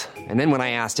yes. And then when I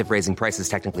asked if raising prices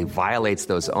technically violates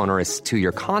those onerous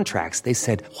 2-year contracts, they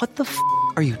said, what the f***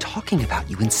 are you talking about,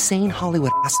 you insane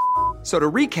Hollywood ass f- So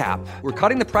to recap, we're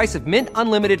cutting the price of Mint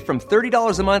Unlimited from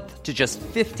 $30 a month to just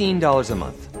 $15 a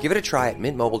month. Give it a try at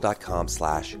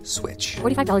mintmobile.com/switch.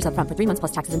 $45 up front for 3 months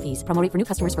plus taxes and fees. Promo rate for new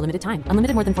customers for limited time.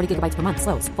 Unlimited more than 40 gigabytes per month.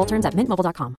 Slows full terms at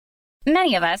mintmobile.com.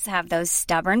 Many of us have those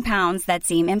stubborn pounds that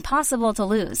seem impossible to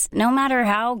lose, no matter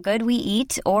how good we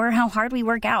eat or how hard we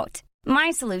work out. My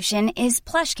solution is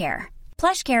PlushCare.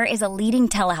 PlushCare is a leading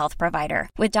telehealth provider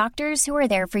with doctors who are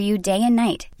there for you day and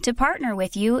night to partner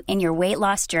with you in your weight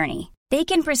loss journey. They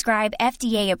can prescribe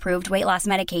FDA-approved weight loss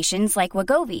medications like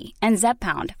Wegovy and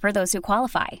Zepbound for those who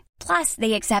qualify. Plus,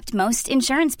 they accept most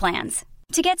insurance plans.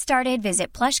 To get started,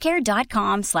 visit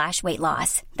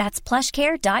plushcare.com/weightloss. That's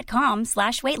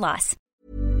plushcare.com/weightloss.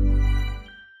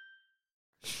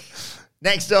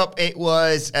 Next up, it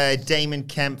was Damon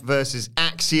Kemp versus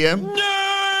Axiom.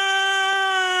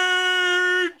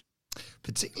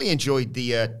 Particularly enjoyed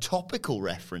the topical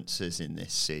references in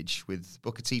this, Sidge, with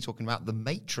Booker T talking about The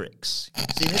Matrix.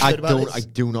 I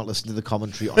do not listen to the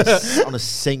commentary on on a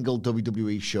single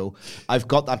WWE show. I've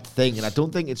got that thing, and I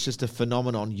don't think it's just a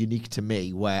phenomenon unique to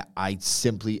me where I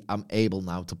simply am able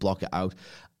now to block it out.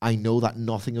 I know that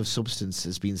nothing of substance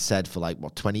has been said for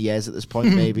 20 years at this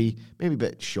point, maybe a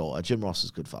bit shorter. Jim Ross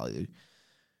is good value.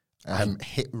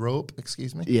 Hit rope,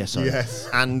 excuse me. Yeah, sorry. Yes,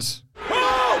 and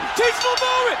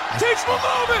Teachable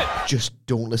moment! Just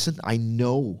don't listen. I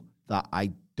know that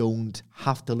I don't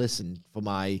have to listen for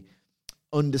my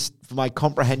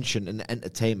comprehension and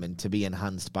entertainment to be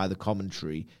enhanced by the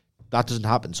commentary. That doesn't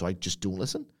happen, so I just don't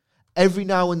listen. Every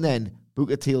now and then,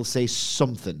 Booker T will say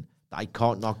something that I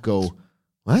can't not go,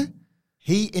 what?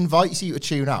 He invites you to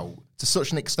tune out to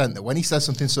such an extent that when he says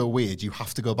something so weird, you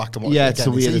have to go back and watch it Yeah, again. it's the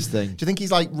weirdest thing. Do you think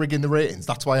he's rigging the ratings?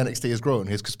 That's why NXT has grown,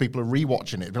 is because people are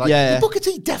rewatching it. Be like, Yeah. did Booker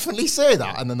T definitely say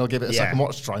that? And then they'll give it a second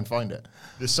watch to try and find it.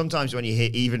 there's sometimes when you hear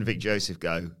even Vic Joseph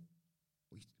go,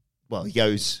 well, he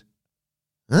goes,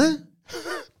 Huh?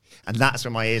 and that's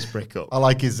when my ears prick up. I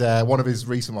like his one of his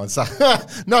recent ones.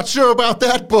 Not sure about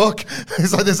that book.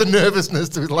 It's like there's a nervousness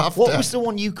to his laughter. What was the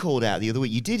one you called out the other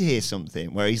week? You did hear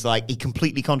something where he's like, he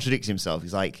completely contradicts himself.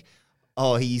 He's like,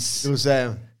 oh, he's... It was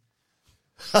I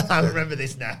remember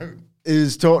this now. It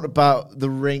was talking about the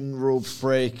ring ropes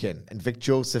breaking, and Vic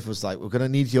Joseph was like, we're going to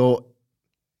need your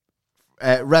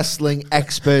wrestling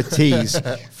expertise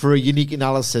for a unique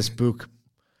analysis book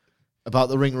about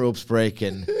the ring ropes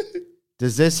breaking.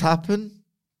 Does this happen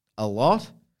a lot?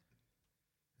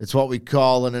 It's what we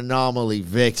call an anomaly,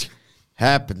 Vic.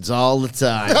 Happens all the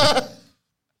time.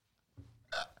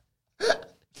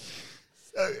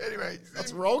 So anyway,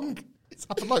 That's wrong. It's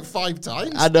happened like 5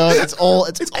 times. I know, it's all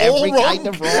every wrong. kind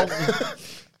of wrong.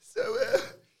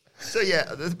 So yeah,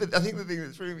 I think the thing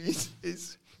that's threw me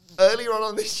is earlier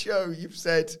on this show,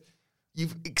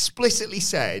 you've explicitly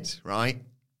said, right,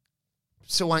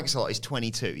 Sir Wank-a-Lot is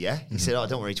 22, yeah? You said, oh,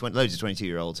 don't worry, loads of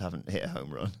 22-year-olds haven't hit a home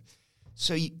run.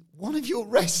 So one of your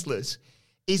wrestlers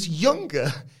is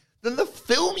younger than the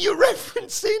film you're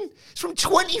referencing. It's from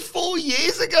 24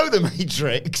 years ago, The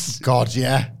Matrix. God,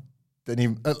 yeah. Didn't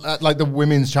even, like the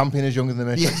women's champion is younger than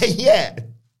me. Yeah.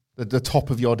 The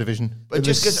top of your division. But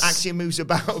just because Axiom moves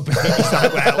about a bit, it's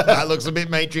like, well, that looks a bit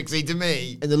Matrixy to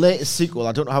me. In the latest sequel,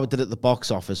 I don't know how it did at the box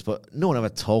office, but no one ever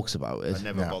talks about it. I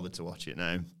never bothered to watch it,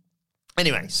 no.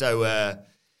 Anyway, so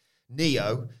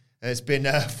Neo has been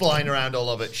flying around all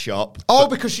over at shop. Oh,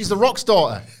 because she's the Rock's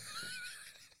daughter.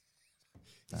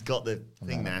 He's got the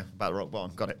thing now about the rock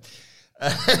bottom. Got it.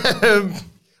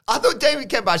 I thought David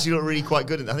Kemp actually looked really quite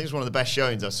good. I think it was one of the best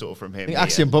showings I saw from him. I think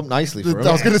Axiom bumped nicely for him.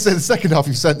 I was going to say the second half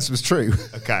you sentence was true.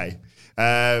 Okay.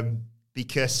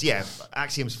 Because, yeah,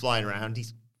 Axiom's flying around.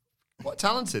 He's quite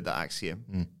talented, that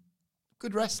Axiom.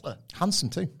 Good wrestler. Handsome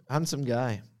too. Handsome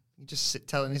guy. You just sit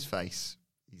telling his face.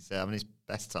 He's having his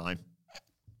best time.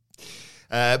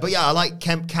 But yeah, I like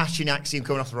Kemp catching Axiom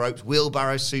coming off the ropes,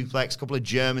 wheelbarrow suplex, a couple of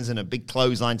Germans and a big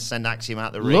clothesline to send Axiom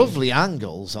out the ring. Lovely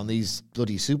angles on these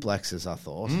bloody suplexes, I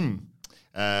thought. And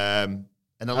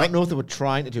I don't know if they were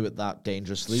trying to do it that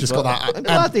dangerously. It's just got that. I'm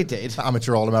glad they did. That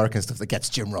amateur All-American stuff that gets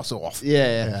Jim Ross off.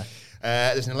 Yeah.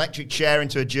 There's an electric chair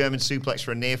into a German suplex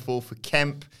for a near fall for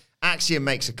Kemp. Axiom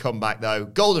makes a comeback though.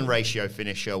 Golden ratio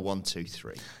finisher, 1, 2,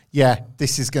 3. Yeah,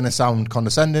 this is going to sound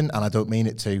condescending, and I don't mean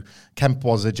it to. Kemp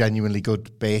was a genuinely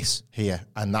good base here,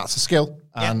 and that's a skill.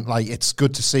 And it's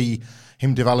good to see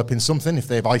him developing something. If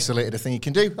they've isolated a thing he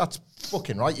can do, that's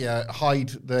booking, right? You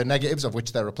hide the negatives, of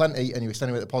which there are plenty, and you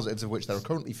extenuate the positives, of which there are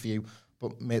currently few,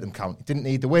 but make them count. He didn't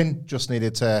need the win, just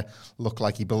needed to look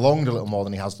like he belonged a little more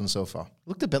than he has done so far.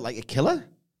 Looked a bit like a killer.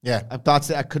 Yeah. That's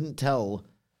it. I couldn't tell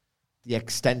the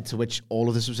extent to which all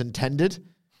of this was intended,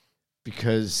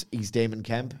 because he's Damon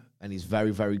Kemp and he's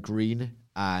very, very green,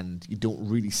 and you don't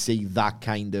really see that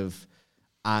kind of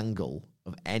angle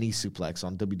of any suplex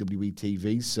on WWE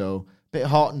TV. So, bit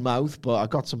heart and mouth, but I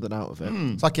got something out of it.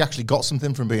 It's like you actually got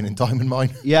something from being in Diamond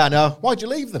Mine. Yeah, I know. Why'd you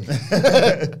leave them?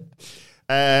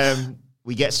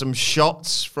 We get some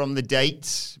shots from the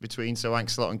date between Sir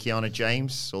Wank-a-Lot and Kiana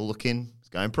James. All it's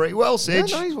going pretty well,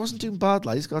 Sid. Yeah, no, he wasn't doing bad.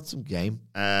 Like, he's got some game.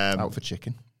 Out for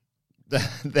chicken.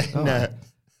 Then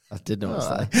I did notice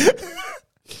that.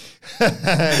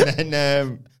 and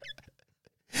then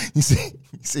you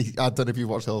see, I don't know if you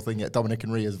watched the whole thing yet. Dominic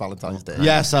and Rhea's Valentine's Day.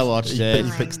 Yes, I watched it.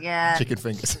 He picks chicken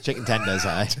fingers. Chicken tenders,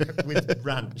 with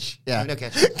ranch. Yeah. No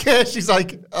ketchup. Yeah, she's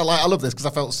like, I love this because I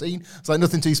felt seen. It's like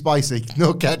nothing too spicy,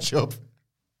 no ketchup.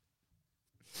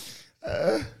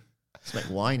 Let's make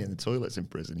wine in the toilets in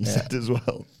prison, he said as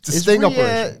well. It's a sting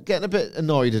operation. Getting a bit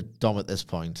annoyed at Dom at this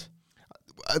point.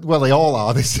 Well, they all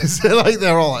are. This is like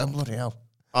they're all like, oh, bloody hell.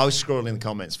 I was scrolling the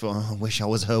comments for, I wish I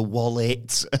was her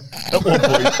wallet at one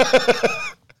point.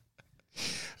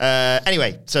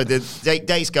 Anyway, so the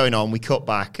date's going on. We cut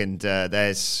back, and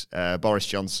there's Boris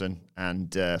Johnson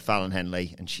and Fallon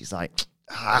Henley, and she's like,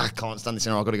 I can't stand this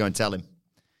anymore. I've got to go and tell him.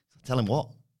 Tell him what?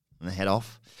 And they head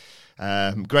off.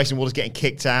 Grayson Waller's getting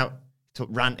kicked out. Took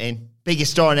ranting.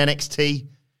 Biggest star in NXT.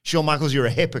 Shawn Michaels, you're a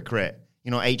hypocrite.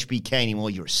 You're not HBK anymore.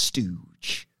 You're a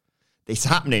stooge. It's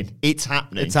happening. It's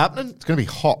happening. It's happening. It's going to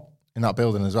be hot in that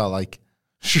building as well. Like,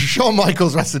 Shawn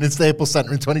Michaels wrestling in Staples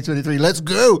Center in 2023. Let's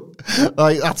go.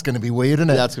 Like, that's going to be weird, isn't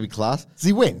it? Yeah, that's going to be class. Does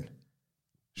he win?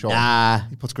 Shawn. Nah.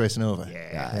 He puts Grayson over.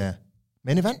 Yeah.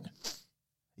 Main event?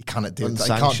 He cannot do that. He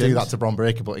can't do that to Bron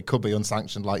Breakker, but it could be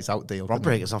unsanctioned lights out deal. Bron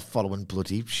Breakker's not following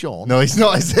bloody Shawn. No, he's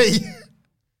not, is he?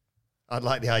 I'd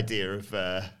like the idea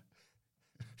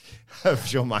of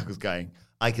Shawn Michaels going,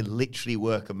 I could literally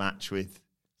work a match with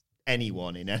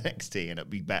anyone in NXT and it'd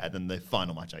be better than the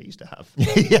final match I used to have.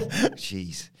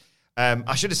 Jeez.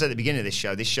 I should have said at the beginning of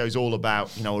this show's all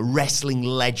about, a wrestling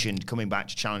legend coming back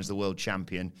to challenge the world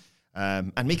champion.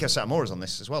 And Miko Satomura's on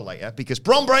this as well later because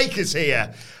Bron Breakker's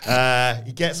here.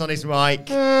 He gets on his mic.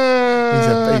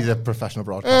 He's a professional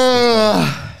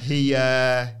broadcaster. He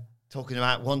talking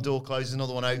about one door closes,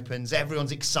 another one opens.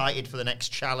 Everyone's excited for the next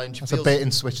challenge. That's a bait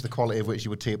and switch, the quality of which you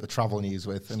would tee up the travel news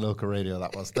with in local radio.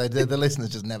 That was the listeners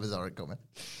just never saw it coming.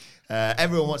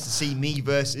 Everyone wants to see me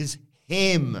versus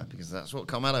him because that's what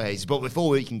Carmelo hates. But before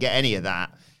we can get any of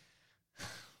that,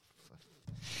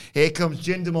 here comes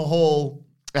Jinder Mahal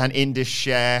and Indus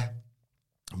Sher.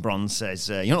 Bron says,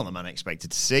 "You're not the man I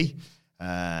expected to see,"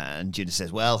 and Jinder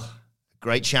says, "Well, a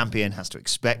great champion has to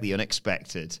expect the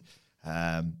unexpected."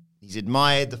 He's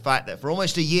admired the fact that for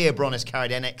almost a year, Braun has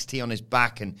carried NXT on his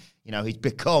back, and he's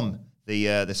become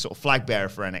the sort of flag bearer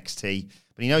for NXT.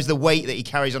 But he knows the weight that he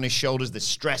carries on his shoulders, the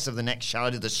stress of the next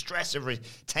challenger, the stress of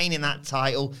retaining that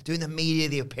title, doing the media,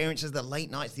 the appearances, the late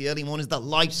nights, the early mornings, the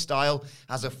lifestyle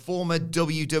as a former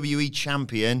WWE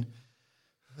champion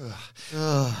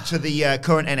to the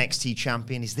current NXT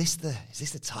champion. Is this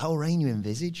the title reign you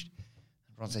envisaged?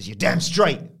 And Braun says, "You're damn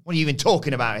straight. What are you even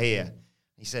talking about here?"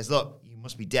 He says, "Look, you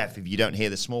must be deaf if you don't hear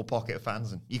the small pocket of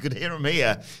fans." And you could hear him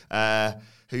here,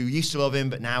 who used to love him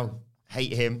but now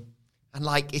hate him. And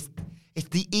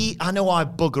I know I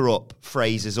bugger up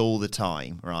phrases all the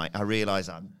time, right? I realise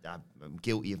I'm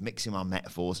guilty of mixing my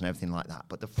metaphors and everything like that.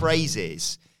 But the phrase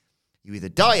is, you either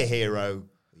die a hero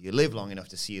or you live long enough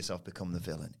to see yourself become the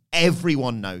villain.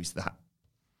 Everyone knows that.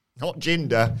 Not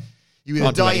Jinder. You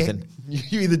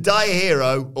either die a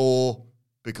hero or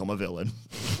become a villain.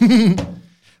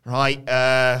 Right?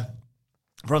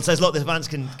 Braun says, look, the fans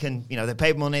can they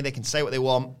pay money, they can say what they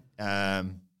want.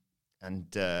 And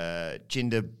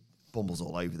Jinder bumbles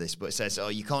all over this, but it says,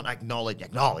 you can't acknowledge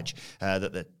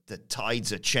that the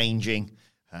tides are changing.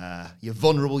 You're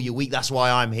vulnerable, you're weak, that's why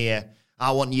I'm here.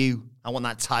 I want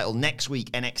that title next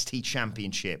week, NXT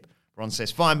Championship. Braun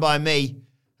says, fine by me.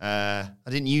 I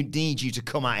didn't need you to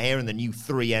come out here in the new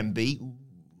 3MB. Ooh,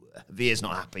 Veer's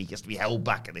not happy. He has to be held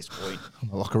back at this point. I'm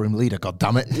a locker room leader,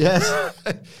 goddammit. Yes.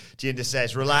 Jinder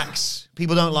says, relax.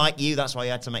 People don't like you. That's why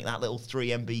you had to make that little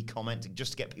 3MB comment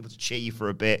just to get people to cheer you for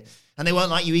a bit. And they won't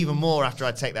like you even more after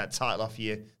I take that title off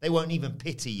you. They won't even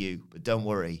pity you. But don't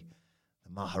worry.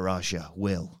 The Maharaja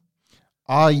will.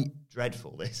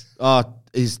 Dreadful, this.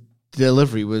 His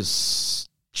delivery was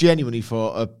genuinely,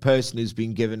 for a person who's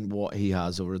been given what he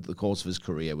has over the course of his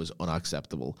career, was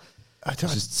unacceptable. It's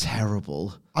just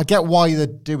terrible. I get why they're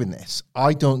doing this.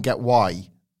 I don't get why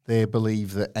they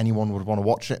believe that anyone would want to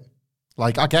watch it.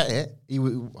 Like, I get it. He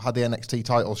had the NXT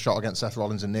title shot against Seth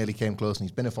Rollins and nearly came close, and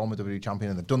he's been a former WWE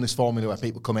champion, and they've done this formula where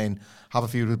people come in, have a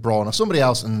feud with Braun or somebody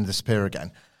else, and then disappear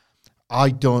again. I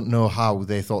don't know how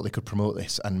they thought they could promote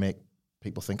this and make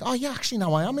people think, oh, yeah, actually,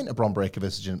 now I am into Braun Breaker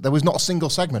versus Jinder. There was not a single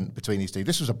segment between these two.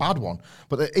 This was a bad one.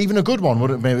 But even a good one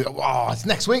wouldn't maybe, it's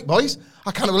next week, boys.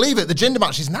 I can't believe it. The Jinder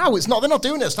match is now. It's not. They're not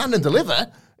doing it. Stand and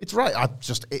deliver. It's right.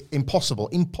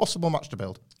 Impossible match to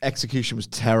build. Execution was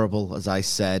terrible, as I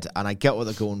said, and I get what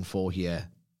they're going for here.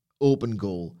 Open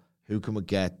goal. Who can we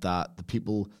get that?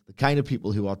 The kind of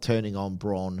people who are turning on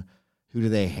Braun, who do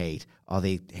they hate?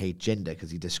 They hate Jinder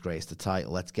because he disgraced the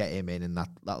title. Let's get him in, and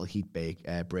that'll heat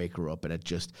Breaker up. And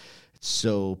it's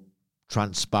so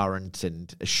transparent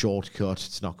and a shortcut.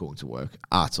 It's not going to work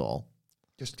at all.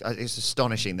 It's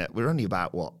astonishing that we're only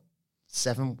about,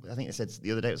 7? I think it said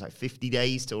the other day it was like 50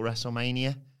 days till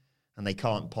WrestleMania, and they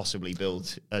can't possibly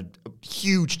build a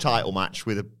huge title match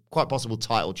with a quite possible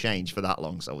title change for that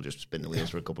long. So we'll just spin the wheels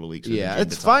for a couple of weeks. Yeah,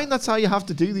 it's fine. That's how you have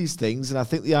to do these things. And I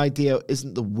think the idea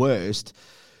isn't the worst,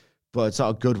 but it's not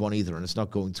a good one either, and it's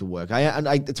not going to work.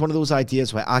 It's one of those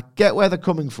ideas where I get where they're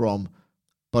coming from,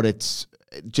 but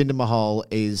Jinder Mahal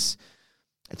it's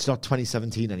not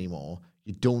 2017 anymore.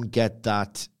 You don't get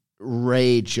that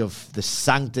rage of the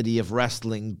sanctity of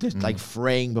wrestling like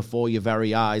fraying before your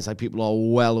very eyes. Like, people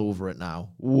are well over it now.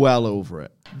 Well over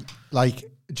it. Like,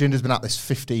 Jinder's been at this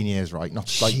 15 years, right?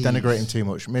 Not like denigrating too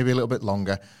much, maybe a little bit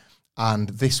longer. And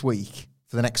this week,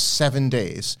 for the next 7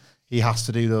 days, he has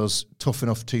to do those tough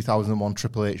enough 2001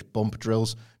 Triple H bump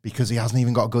drills because he hasn't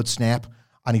even got a good snap,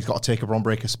 and he's got to take a Braun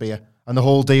Breaker spear. And the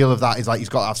whole deal of that is like he's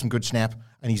got to have some good snap,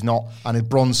 and he's not. And a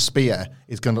Braun's spear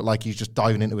is going to look like he's just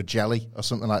diving into a jelly or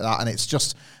something like that. And it's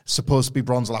just supposed to be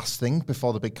Braun's last thing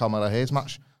before the big Carmelo Hayes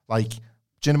match. Like,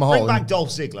 Jinder Mahal. Bring back Dolph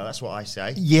Ziggler, that's what I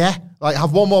say. Yeah. Like,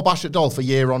 have one more bash at Dolph a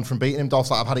year on from beating him. Dolph's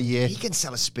like, I've had a year. He can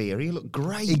sell a spear. He look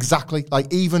great. Exactly.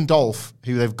 Like, even Dolph,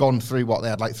 who they've gone through, they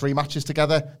had like 3 matches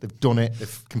together. They've done it.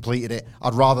 They've completed it.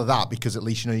 I'd rather that because at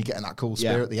least, you're getting that cool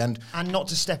spear at the end. And not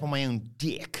to step on my own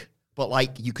dick, but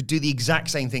like, you could do the exact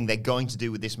same thing they're going to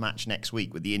do with this match next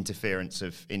week with the interference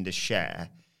of Indus Sher,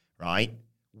 right?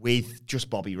 With just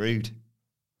Bobby Roode.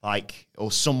 Like,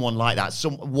 or someone like that.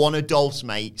 One of Dolph's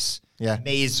mates,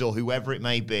 Miz or whoever it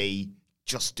may be,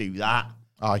 just do that.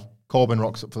 Aye. Corbin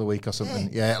rocks up for the week or something.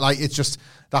 Yeah, like, it's just,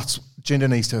 Jinder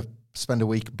needs to spend a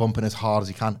week bumping as hard as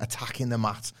he can, attacking the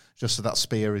mat, just so that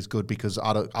spear is good, because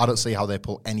I don't see how they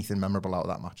pull anything memorable out of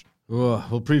that match.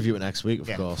 We'll preview it next week, of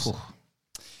course.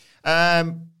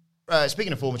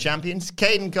 Speaking of former champions,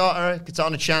 Caden Carter,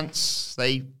 Katana Chance,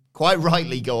 they quite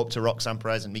rightly go up to Roxanne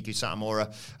Perez and Miku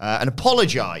Satomura and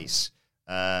apologise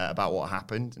about what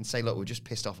happened and say, look, we're just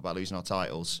pissed off about losing our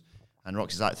titles. And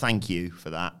Roxy's like, thank you for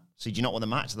that. So do you not want the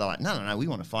match? They're like, no, we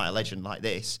want to fight a legend like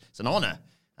this. It's an honor.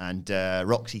 And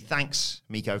Roxy thanks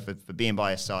Miko for being by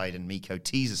her side, and Miko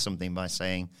teases something by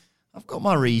saying, I've got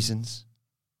my reasons.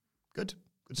 Good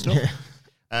stuff.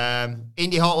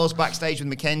 Indy Hartwell's backstage with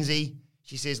Mackenzie.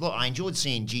 She says, look, I enjoyed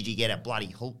seeing Gigi get a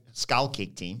bloody skull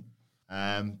kicked in.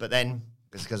 But then,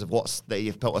 because of what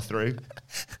they've put her through.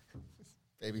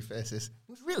 Baby faces. It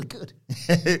was really good.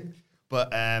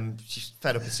 But she's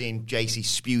fed up of seeing JC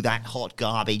spew that hot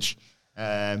garbage.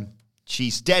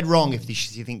 She's dead wrong if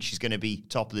she thinks she's going to be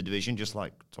top of the division, just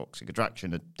like Toxic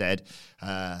Attraction are dead.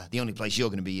 The only place you're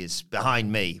going to be is behind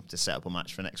me to set up a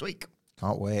match for next week.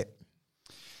 Can't wait.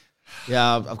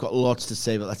 Yeah, I've got lots to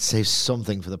say, but let's save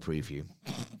something for the preview.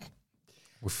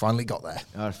 We finally got there.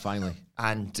 All right, finally.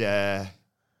 And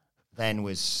then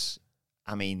was,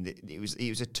 I mean, it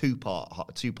was a two-part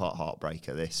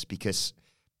heartbreaker, this, because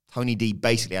Tony D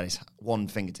basically had his one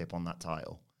fingertip on that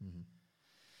title.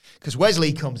 Because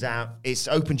Wesley comes out, it's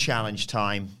open challenge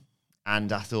time,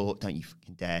 and I thought, don't you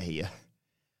fucking dare here.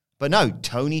 But no,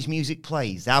 Tony's music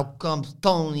plays. Out comes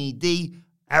Tony D,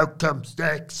 out comes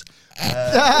Dex.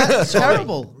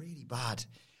 Terrible. Really bad.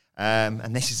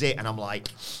 And this is it, and I'm like,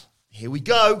 here we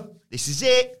go. This is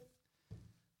it.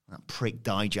 That prick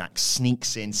Dijak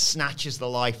sneaks in, snatches the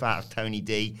life out of Tony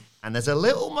D, and there's a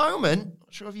little moment,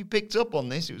 not sure if you picked up on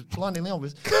this, it was blindingly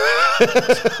obvious,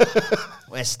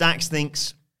 where Stax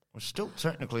thinks, there's still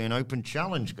technically an open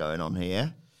challenge going on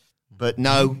here. But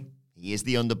no, he is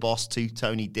the underboss to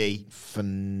Tony D. For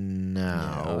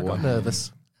now. I got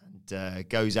nervous. And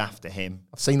goes after him.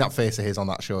 I've seen that face of his on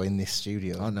that show in this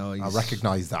studio. I know. I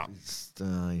recognise that.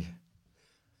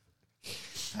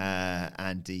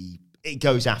 And it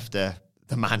goes after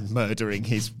the man murdering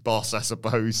his boss, I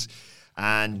suppose.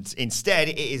 And instead,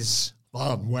 it is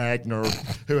Von Wagner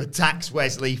who attacks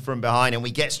Wesley from behind, and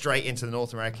we get straight into the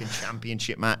North American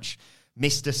Championship match.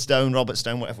 Mr. Stone, Robert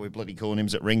Stone, whatever we bloody call him,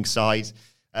 is at ringside.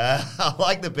 I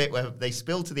like the bit where they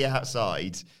spill to the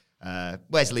outside.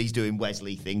 Wesley's doing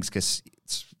Wesley things because,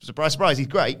 surprise, surprise, he's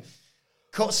great.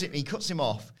 He cuts him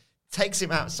off, takes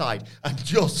him outside, and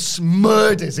just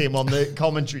murders him on the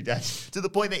commentary desk to the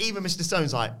point that even Mr.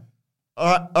 Stone's like,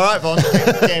 all right, Von,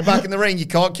 get him back in the ring. You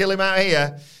can't kill him out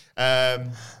here.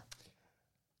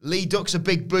 Lee ducks a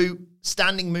big boot,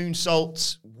 standing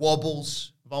moonsaults,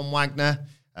 wobbles Von Wagner,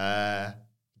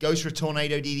 goes for a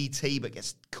tornado DDT, but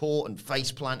gets caught and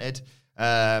face planted.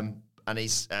 And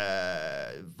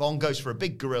Von goes for a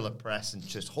big gorilla press and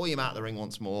just hoy him out of the ring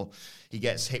once more. He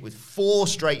gets hit with 4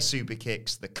 straight super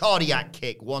kicks, the cardiac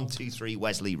kick, 1, 2, 3,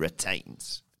 Wesley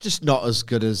retains. Just not as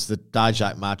good as the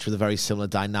Dijak match with a very similar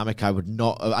dynamic. I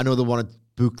know they want to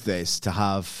book this to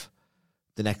have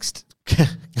the next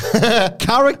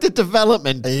character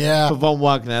development for Von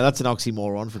Wagner. That's an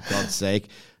oxymoron, for God's sake.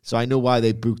 So I know why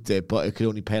they booked it, but it could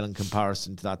only pale in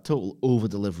comparison to that total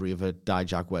over-delivery of a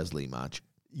Dijak Wesley match.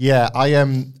 Yeah,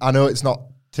 I know it's not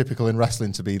typical in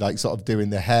wrestling to be like sort of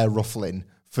doing the hair ruffling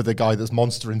for the guy that's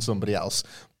monstering somebody else,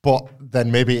 but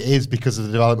then maybe it is because of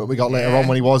the development we got later on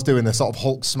when he was doing the sort of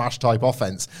Hulk smash type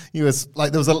offense. He was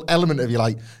like, there was an element of you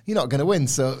like, you're not going to win,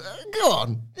 so go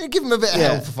on, give him a bit of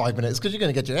help for 5 minutes because you're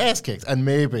going to get your ass kicked. And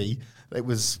maybe it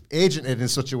was agented in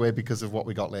such a way because of what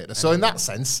we got later. So in that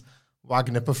sense,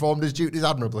 Wagner performed his duties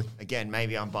admirably. Again,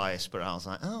 maybe I'm biased, but I was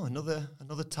like, oh, another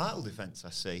title defense,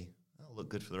 I see. That'll look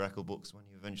good for the record books when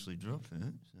you eventually drop it.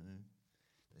 So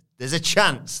there's a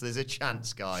chance,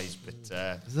 guys, but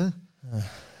is there?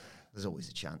 There's always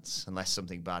a chance, unless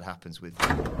something bad happens with. Hey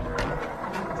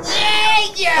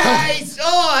guys!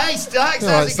 Oh, hey Stax,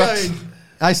 how's it going?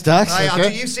 Hi Stax. How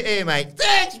do you sit here, mate?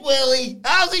 Thanks, Willie.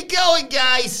 How's it going,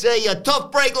 guys? A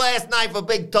tough break last night for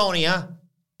Big Tony, huh?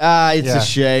 It's a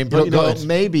shame, but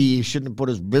maybe he shouldn't have put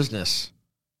his business.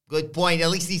 Good point. At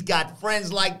least he's got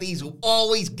friends like these who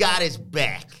always got his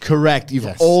back. Correct. You've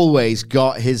always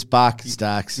got his back,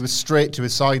 Stax. You were straight to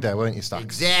his side there, weren't you, Stax?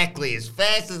 Exactly. As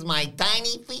fast as my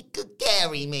tiny feet could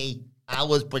carry me, I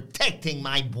was protecting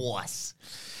my boss.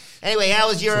 Anyway, how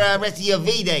was your rest of your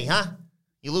V-Day, huh?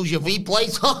 You lose your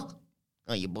V-place, huh?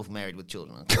 Oh, you're both married with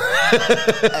children.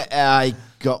 Huh? I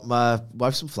got my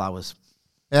wife some flowers.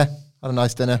 Yeah, had a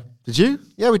nice dinner. Did you?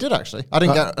 Yeah, we did, actually. I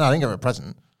didn't get her a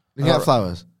present. You get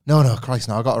flowers? No, Christ,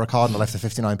 no. I got her a card and I left the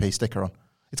 59p sticker on.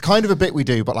 It's kind of a bit we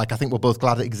do, but like I think we're both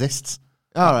glad it exists.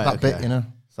 All right, that bit, you know.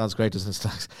 Sounds great, doesn't it,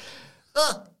 Stax?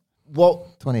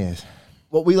 20 years.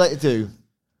 What we like to do,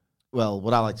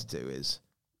 what I like to do is,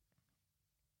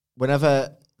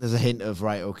 whenever there's a hint of,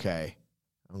 right, okay,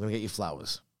 I'm going to get you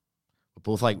flowers, we're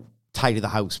both like tidy the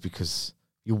house because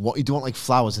you don't want like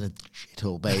flowers in a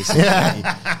shithole, basically.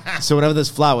 So whenever there's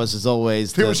flowers, there's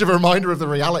always... Too much of a reminder of the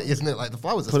reality, isn't it? Like the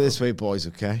flowers. Put it this way, boys,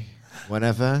 okay?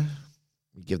 Whenever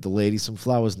you give the lady some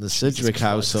flowers in the Sidgwick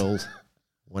household,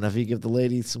 whenever you give the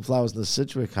lady some flowers in the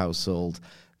Sidgwick household,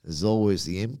 there's always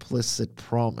the implicit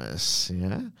promise,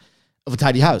 of a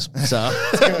tidy house. So...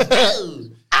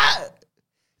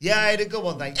 Yeah, I had a good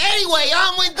one, thanks. Anyway,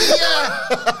 I'm with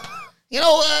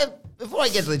the... before I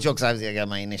get to the jokes, obviously I got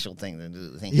my initial thing to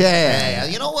do. Yeah.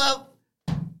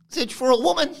 Sidge, for a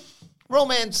woman,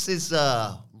 romance is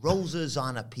roses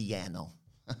on a piano.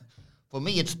 For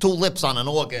me, it's tulips on an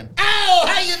organ. Ow,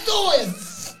 how you doing?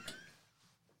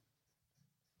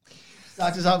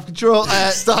 Stacks is out of control.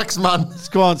 Stacks, man.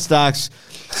 Go on, Stacks.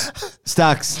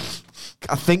 Stacks.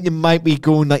 I think you might be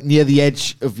going like near the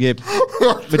edge of your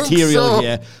material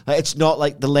here. Like, it's not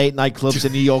like the late night clubs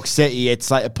in New York City.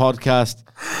 It's like a podcast.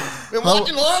 Been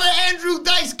watching a lot of Andrew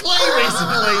Dice Clay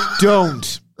recently.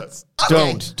 Don't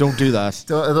do that.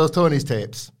 Are those Tony's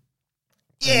tapes?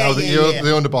 Yeah, now that you're the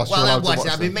underboss, well, you're allowed to watch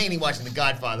I've been mainly watching The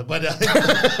Godfather, but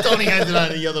Tony has it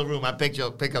on in the other room. I pick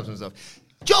up some stuff.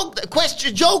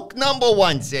 Joke number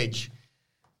one, Sidge.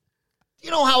 Do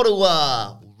you know how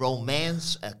to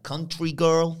romance a country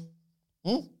girl?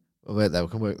 Oh, wait there, we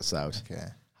can work this out. Okay.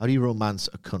 How do you romance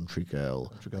a country girl?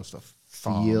 Country girl stuff.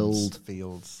 Fields,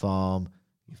 farm,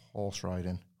 horse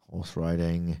riding,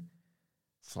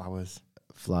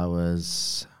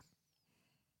 flowers.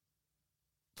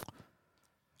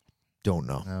 Don't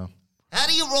know. No. How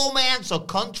do you romance a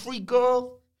country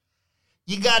girl?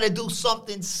 You got to do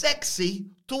something sexy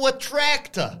to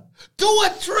attract her.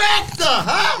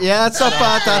 Huh? Yeah, that's not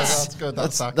bad. That's good.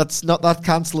 That's not that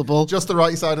cancelable. Just the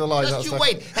right side of the line. Just you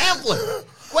wait. Hamlet,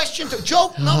 question two.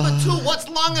 Joke number two. What's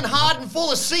long and hard and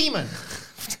full of semen?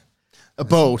 A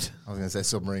boat. I was going to say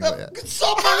submarine. But yeah.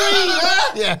 Submarine,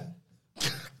 huh? Yeah.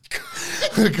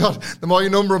 God, the more you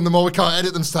number them, the more we can't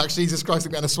edit them, Stacks. Jesus Christ,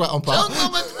 I'm getting a sweat on, pal.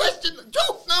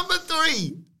 Joke number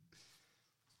three.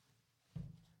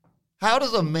 How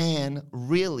does a man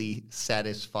really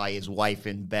satisfy his wife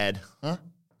in bed? Huh?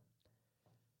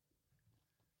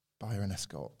 Buy her an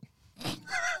escort.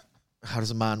 How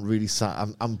does a man really...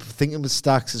 I'm thinking with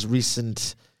Stacks'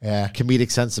 recent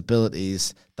comedic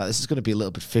sensibilities that this is going to be a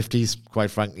little bit 50s,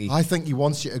 quite frankly. I think he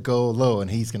wants you to go low and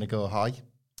he's going to go high.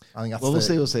 I think that's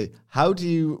we'll see. How do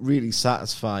you really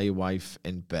satisfy your wife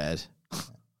in bed?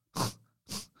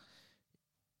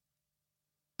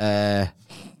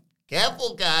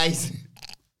 Careful, guys.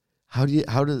 How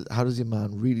does your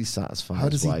man really satisfy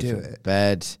his wife in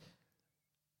bed?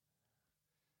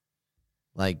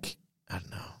 Like, I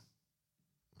don't know.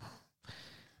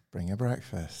 Bring her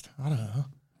breakfast. I don't know.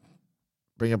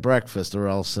 Bring her breakfast or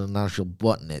else now she'll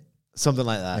button it. Something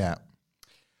like that. Yeah.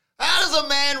 How does a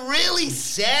man really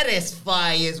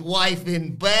satisfy his wife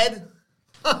in bed?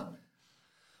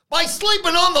 By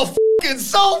sleeping on the fucking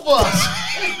sofa.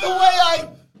 It's the way I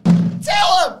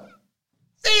tell him.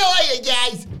 See you later,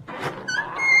 guys.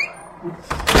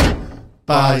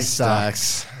 Bye,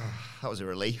 Stacks. That was a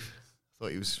relief. I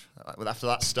thought he was... After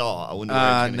that start, I wonder where he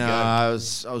was going to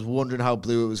go. I was wondering how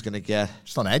blue it was going to get.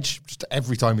 Just on edge. Just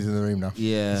every time he's in the room now.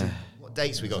 Yeah. What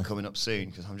dates we got coming up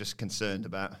soon? Because I'm just concerned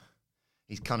about...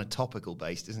 He's kind of topical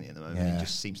based, isn't he, at the moment? Yeah. He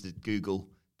just seems to Google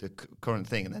the current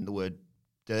thing and then the word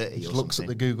dirty He or looks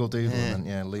something. at the Google Doodle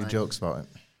and Lou jokes about it.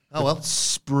 Oh, well.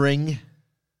 Spring.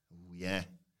 Ooh, yeah.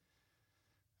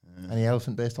 Any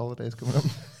elephant-based holidays coming up?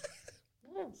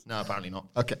 No, apparently not.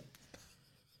 Okay.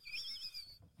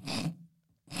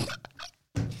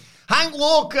 Hank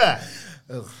Walker.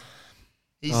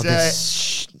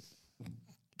 He's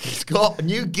got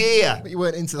new gear. But you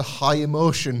weren't into the high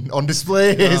emotion on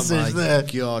display.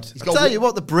 God. I'll tell you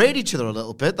what, they braid each other a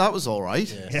little bit. That was all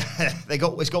right. Yeah.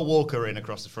 It's got Walker in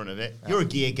across the front of it. You're a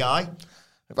gear guy.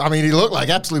 I mean, he looked like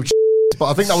absolute but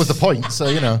I think that was the point, so,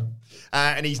 you know.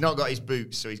 And he's not got his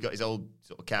boots, so he's got his old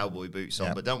sort of cowboy boots on.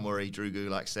 Yeah. But don't worry, Drew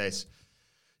Gulak says,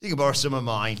 you can borrow some of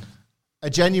mine. A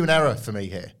genuine error for me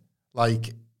here. Like,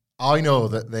 I know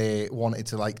that they wanted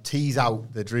to, like, tease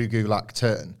out the Drew Gulak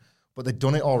turn, but they'd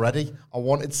done it already. I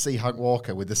wanted to see Hank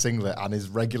Walker with the singlet and his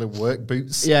regular work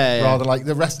boots. Rather like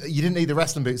the rest. You didn't need the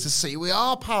wrestling boots to see we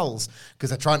are pals. Because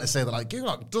they're trying to say that, like,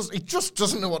 Gulak he just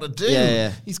doesn't know what to do.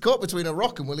 Yeah. He's caught between a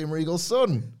rock and William Regal's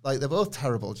son. Like, they're both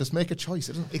terrible. Just make a choice.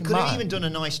 It doesn't He matter. could have even done a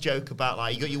nice joke about,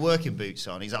 like, you got your working boots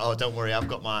on. He's like, oh, don't worry, I've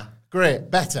got my...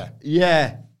 Great. Better.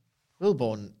 Yeah.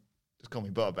 Wilborn. Just call me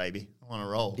butter, baby. I want to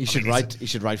roll. He should write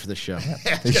for the show.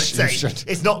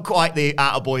 It's not quite the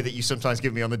attaboy that you sometimes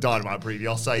give me on the Dynamite preview.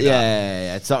 I'll say that.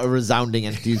 Yeah. It's not a resounding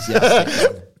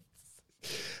enthusiastic.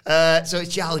 So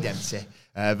it's Joe Dempsey.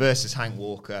 versus Hank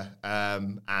Walker.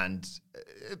 And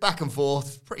back and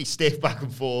forth, pretty stiff back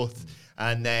and forth.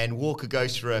 And then Walker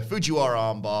goes for a Fujiwara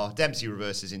armbar. Dempsey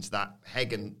reverses into that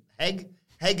head and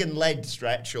leg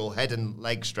stretch, or head and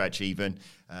leg stretch even.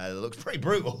 It looks pretty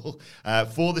brutal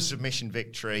for the submission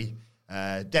victory.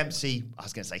 Dempsey, I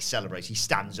was going to say celebrates. He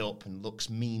stands up and looks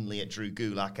meanly at Drew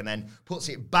Gulak and then puts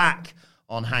it back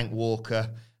on Hank Walker.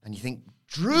 And you think,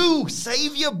 Drew,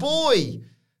 save your boy.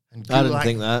 And Gulak, I didn't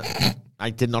think that. I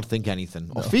did not think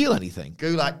anything or feel anything.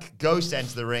 Gulak goes to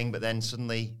enter the ring, but then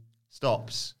suddenly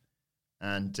stops.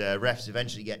 And refs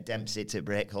eventually get Dempsey to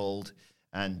break hold.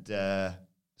 And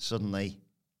suddenly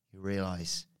you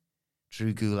realise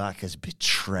Drew Gulak has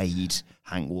betrayed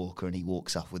Hank Walker, and he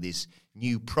walks off with his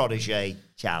new protege,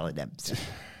 Charlie Dempsey.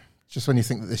 Just when you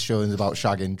think that this show is about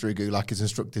shagging, Drew Gulak is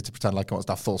instructed to pretend like he wants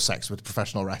to have full sex with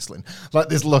professional wrestling. Like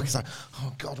this look, it's like,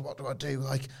 oh God, what do I do?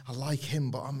 Like, I like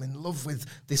him, but I'm in love with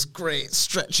this great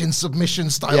stretching submission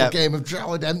style game of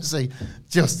Charlie Dempsey.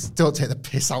 Just don't take the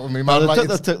piss out of me, man. No,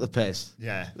 they took the piss.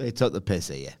 Yeah. They took the piss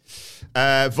here.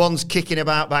 Von's kicking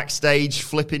about backstage,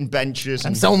 flipping benches.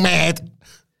 I'm so mad.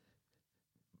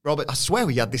 Robert, I swear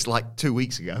we had this like 2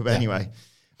 weeks ago, but anyway.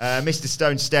 Mr.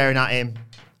 Stone staring at him,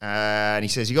 and he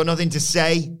says, "You got nothing to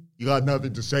say? You got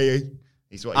nothing to say, eh?"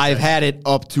 I've had it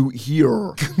up to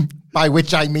here. By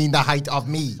which I mean the height of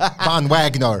me, Von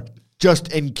Wagner.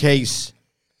 Just in case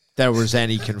there was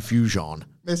any confusion.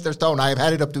 Mr. Stone, I have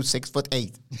had it up to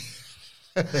 6'8".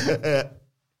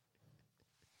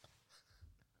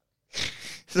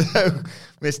 So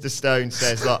Mr. Stone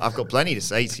says, "Look, I've got plenty to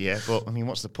say to you, but I mean,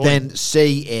 what's the point?" Then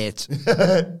say it.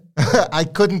 I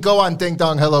couldn't go on Ding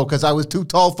Dong Hello because I was too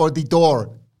tall for the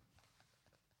door.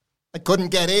 I couldn't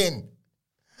get in.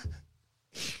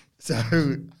 So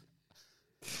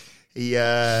he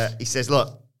says,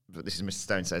 "Look," but this is Mr.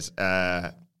 Stone says,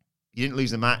 "You didn't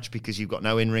lose the match because you've got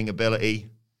no in-ring ability,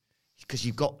 because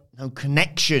you've got no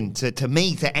connection to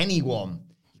me, to anyone.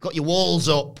 You've got your walls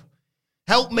up.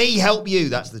 Help me, help you."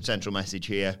 That's the central message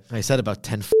here. I said about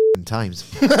 10 times.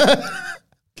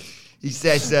 He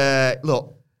says,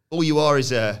 "Look, all you are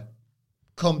is a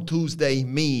come Tuesday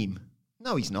meme."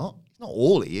 No, he's not. He's not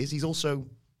all he is. He's also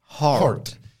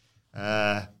hard.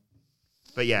 But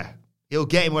yeah, he'll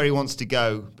get him where he wants to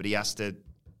go, but he has to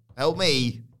help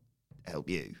me, help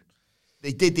you.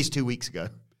 They did this 2 weeks ago.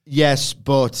 Yes,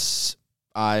 but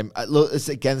look, this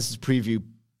is preview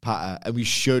patter, and we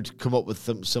should come up with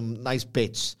some nice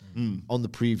bits on the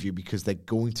preview because they're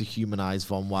going to humanize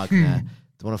Von Wagner.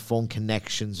 They want to form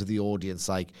connections with the audience,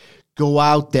 like, go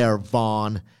out there,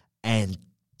 Von, and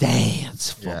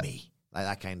dance for me. Like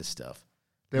that kind of stuff.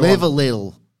 Live a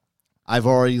little. I've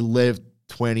already lived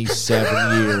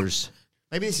 27 years.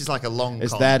 Maybe this is like a long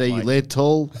Is that a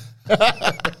little? Do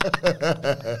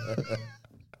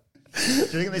you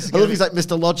think this is I love he's like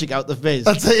Mr. Logic out the fizz.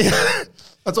 That's it.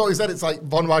 That's what we said. It's like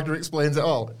Von Wagner explains it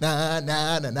all. Na,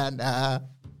 na, na, na, na. Do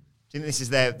you think this is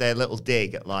their little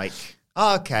dig at like,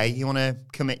 oh, okay, you want to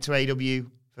commit to AW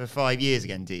for 5 years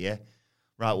again, do you?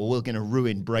 Right, well, we're going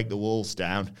to break the walls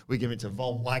down. We give it to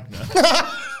Von Wagner.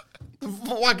 The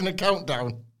Von Wagner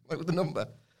countdown. Like with the number.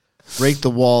 Break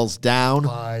the walls down.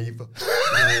 5, 4,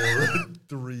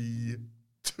 3,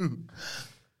 2.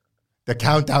 The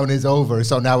countdown is over,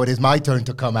 so now it is my turn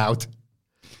to come out.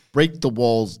 Break the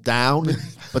walls down,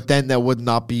 but then there would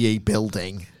not be a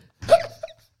building.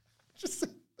 Just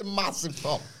a massive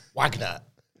Von Wagner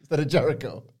instead of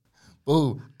Jericho.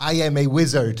 Ooh, I am a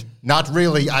wizard. Not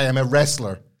really, I am a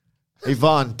wrestler. Hey,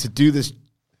 Von, to do this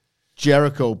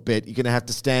Jericho bit, you're going to have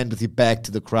to stand with your back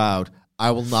to the crowd. I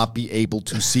will not be able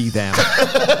to see them.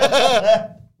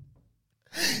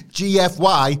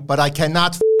 GFY, but I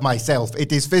cannot myself.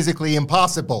 It is physically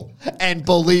impossible. And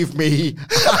believe me,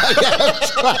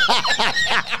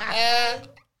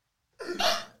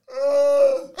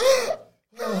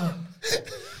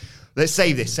 Let's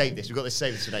save this. We've got to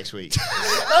save this for next week.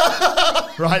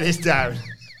 Write this down.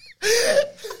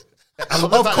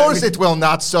 Of course it will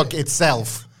not suck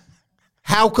itself.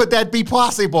 How could that be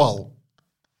possible?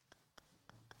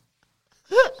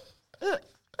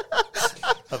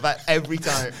 About every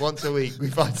time, once a week, we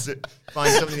find something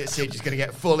that Sidge is going to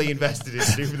get fully invested in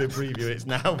to do for the preview. It's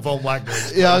now Von Wagner.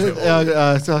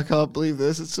 I can't believe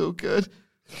this. It's so good.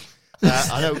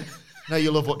 I know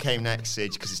you love what came next,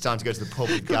 Sidge, because it's time to go to the pub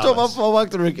with Gallus. Talk about Von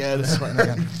Wagner again.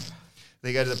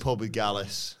 They go to the pub with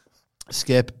Gallus.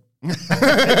 Skip.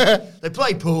 They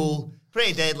play pool.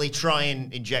 Pretty deadly. Try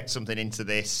and inject something into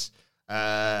this.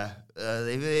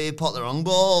 They pot the wrong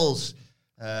balls.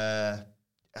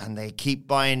 And they keep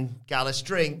buying Gallus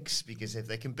drinks because if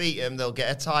they can beat him, they'll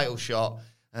get a title shot.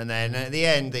 And then at the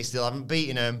end, they still haven't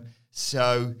beaten him.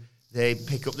 So they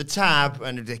pick up the tab,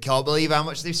 and they can't believe how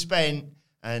much they've spent.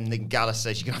 And then Gallus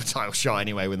says you can have a title shot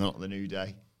anyway when they're not the New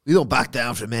Day. We don't back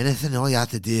down from anything. All you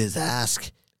have to do is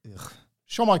ask. Ugh.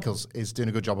 Shawn Michaels is doing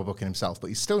a good job of booking himself, but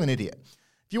he's still an idiot.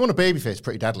 If you want a babyface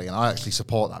Pretty Deadly, and I actually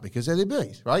support that because they're the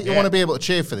bees, right? You want to be able to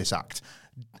cheer for this act.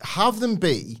 Have them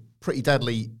be Pretty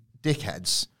Deadly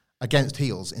dickheads against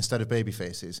heels instead of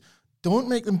babyfaces. Don't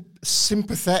make them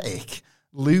sympathetic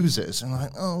losers and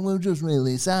like, oh, we're just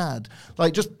really sad.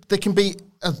 Like, just, they can be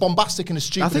as bombastic and as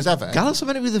stupid as ever. Gallus are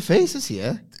meant to be the faces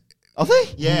here. Are they?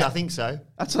 Yeah, I think so.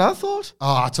 That's what I thought.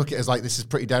 Oh, I took it as like, this is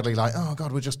Pretty Deadly. Like, oh,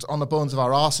 God, we're just on the bones of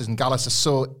our arses, and Gallus are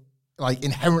so, like,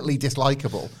 inherently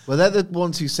dislikable. Well, they're the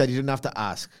ones who said you didn't have to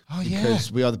ask. Oh, yeah.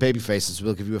 Because we are the baby faces,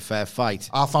 we'll give you a fair fight.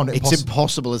 I found it It's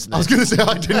impossible, isn't it? I was going to say,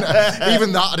 I didn't,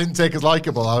 even that I didn't take as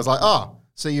likable. I was like, oh,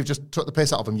 so you've just took the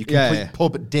piss out of them. You complete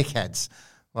pub dickheads.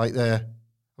 Like,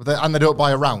 and they don't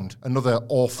buy a round. Another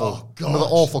awful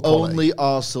quality. Only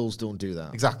arseholes don't do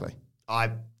that. Exactly.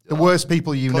 The worst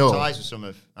people you know. Cut ties with some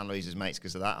of Annalise's mates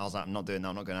because of that. I was like, I'm not doing that.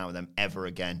 I'm not going out with them ever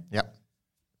again. Yep.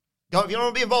 If you don't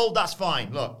want to be involved, that's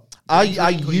fine. Look.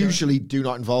 I usually do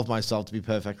not involve myself, to be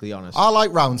perfectly honest. I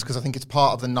like rounds because I think it's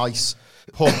part of the nice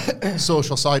pub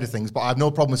social side of things, but I have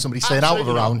no problem with somebody staying out of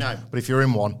a round. No. But if you're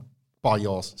in one, buy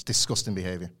yours. It's disgusting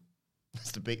behaviour.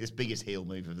 That's the biggest heel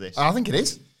move of this. I think it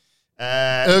is.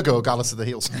 Ergo, Gallus of the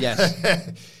heels. Yes.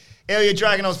 Ilya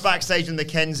Dragunov's backstage in the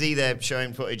Kenzie. They're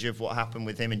showing footage of what happened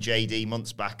with him and JD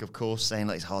months back, of course, saying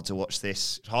that it's hard to watch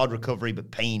this. Hard recovery, but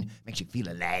pain makes you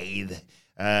feel alive.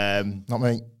 Not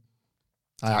me.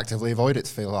 I actively avoid it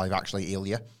to feel alive, actually,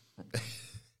 Ilya.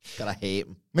 God, I hate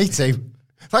him. Me too.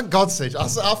 Thank God, Sid. I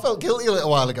felt guilty a little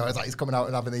while ago. It's like he's coming out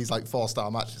and having these like 4-star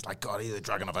matches. It's like, God, Ilya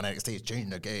Dragunov on NXT is changing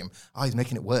the game. Oh, he's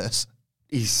making it worse.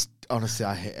 He's, honestly,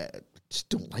 I just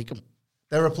don't like him.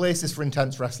 There are places for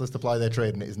intense wrestlers to ply their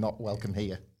trade, and it is not welcome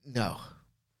here. No.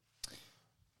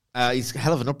 He's a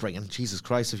hell of an upbringing. Jesus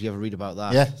Christ, if you ever read about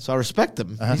that. Yeah. So I respect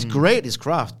him. He's great at his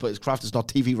craft, but his craft is not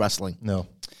TV wrestling. No.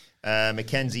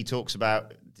 Mackenzie talks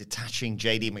about detaching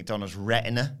JD McDonough's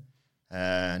retina,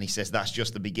 and he says that's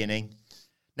just the beginning.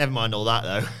 Never mind all that,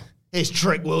 though. Here's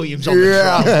Trick Williams on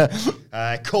the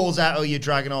truck. Calls out Ilya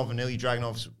Dragunov, and Ilya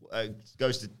Dragunov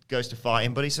goes to fight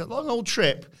him, but it's a long old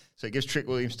trip, so it gives Trick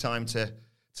Williams time to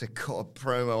cut a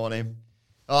promo on him.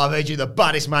 Oh, I made you the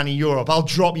baddest man in Europe. I'll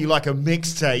drop you like a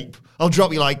mixtape. I'll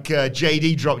drop you like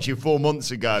JD dropped you 4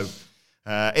 months ago.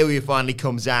 Ilya finally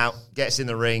comes out, gets in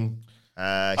the ring.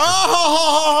 Very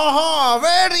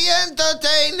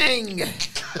entertaining.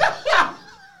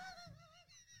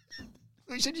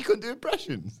 You said you couldn't do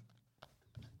impressions.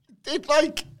 You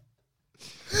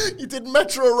did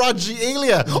Metro Raji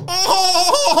Ilya.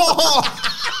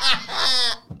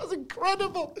 That's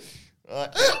incredible. Right.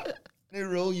 New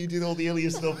rule, you do all the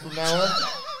Ilya stuff from now on.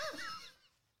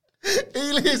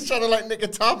 Ilya's trying to like nick a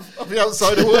tab off the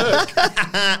outside of work.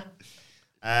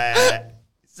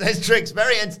 Says Trick's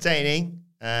very entertaining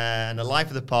and the life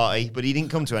of the party, but he didn't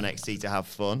come to NXT to have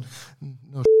fun.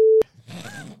 No.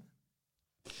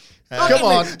 Come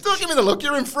on. Don't give me the look.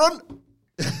 You're in front.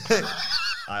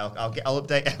 I'll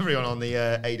update everyone on the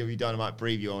AEW Dynamite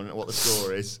preview on what the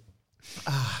score is.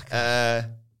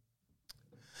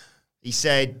 He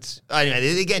said,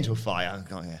 anyway, they get into a fight.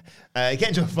 Get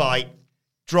into a fight,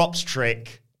 drops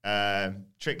Trick.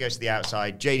 Trick goes to the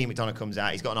outside. JD McDonough comes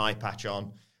out. He's got an eye patch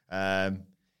on.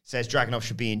 Says Dragunov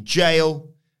should be in jail.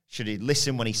 Should he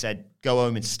listen when he said, go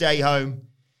home and stay home?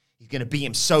 He's going to beat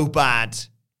him so bad,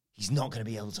 he's not going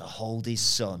to be able to hold his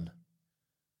son.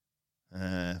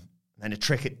 Then a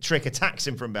Trick attacks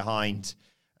him from behind,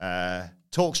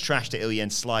 talks trash to Ilya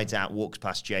and slides out, walks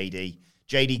past JD.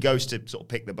 JD goes to sort of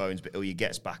pick the bones, but Ilya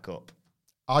gets back up.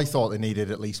 I thought they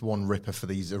needed at least one ripper for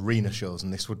these arena shows,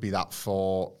 and this would be that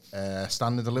for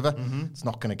Stand and Deliver. Mm-hmm. It's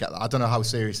not going to get that. I don't know how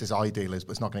serious this ideal is,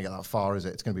 but it's not going to get that far, is it?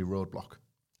 It's going to be Roadblock.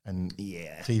 And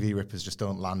TV rippers just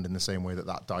don't land in the same way that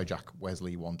Dijak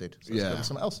Wesley one did. So it's going to be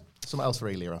something else for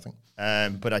Ilya, I think.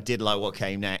 But I did like what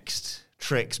came next.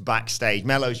 Trick's backstage.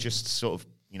 Mello's just sort of,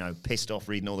 pissed off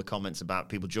reading all the comments about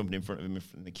people jumping in front of him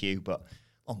in the queue, but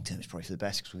long term it's probably for the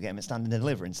best because we'll get him at Stand and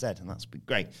Deliver instead, and that's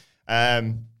great.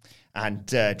 And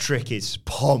Trick is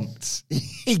pumped.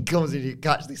 He comes in to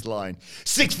catch this line.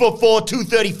 6'4",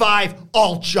 235,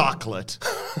 all chocolate.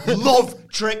 Love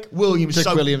Trick Williams Trick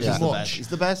so Williams much. is the best. He's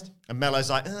the best. And Mello's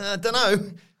like, I don't know.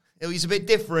 He's a bit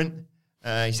different.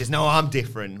 He says, no, I'm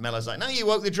different. And Mello's like, no, you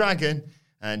woke the dragon.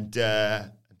 And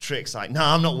Trick's like, no,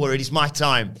 I'm not worried. It's my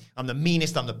time. I'm the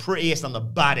meanest, I'm the prettiest, I'm the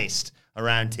baddest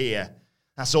around here.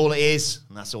 That's all it is,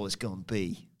 and that's all it's going to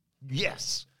be.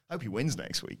 Yes. I hope he wins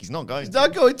next week. He's not going to. He's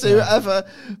not going to, ever,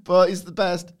 but he's the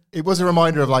best. It was a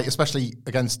reminder of, like, especially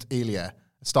against Ilya,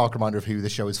 a stark reminder of who the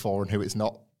show is for and who it's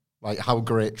not. Like, how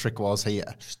great Trick was here.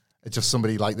 It's just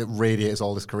somebody, like, that radiates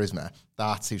all this charisma.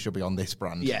 That's who should be on this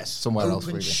brand. Yes. Somewhere else,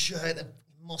 really. Open shirt, the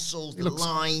muscles, the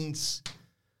lines.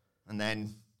 And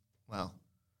then, well...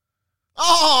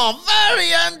 Oh,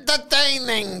 very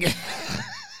entertaining.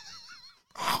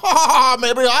 Oh,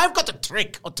 maybe I've got a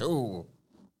trick or two. Pull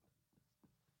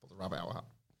the rabbit out of the hat.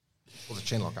 Pull the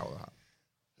chinlock out of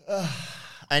the hat.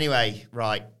 Anyway,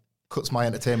 right. Cuts my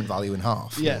entertainment value in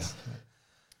half. Yes.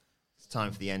 It's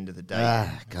time for the end of the day.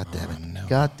 God damn it. No.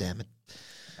 God damn it.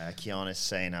 Kiana's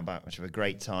saying how much of a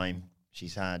great time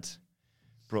she's had.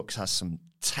 Brooks has some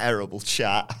terrible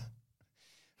chat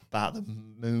about the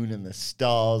moon and the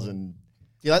stars. And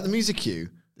you like the music cue?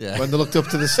 Yeah. When they looked up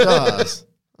to the stars.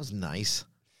 That was nice.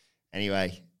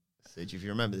 Anyway, so if you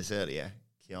remember this earlier,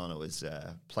 Kiana was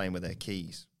playing with her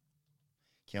keys.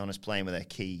 Kiana's playing with her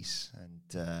keys, and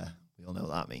we all know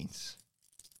what that means.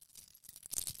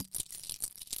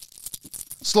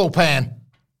 Slow pan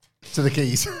to the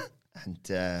keys. And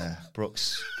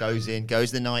Brooks goes in,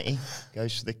 goes the 90,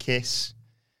 goes for the kiss.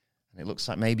 And it looks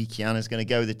like maybe Kiana's going to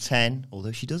go the 10,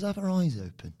 although she does have her eyes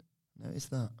open. Notice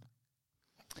that.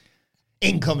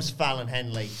 In comes Fallon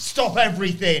Henley. Stop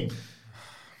everything.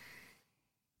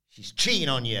 She's cheating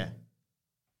on you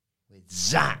with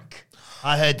Zach.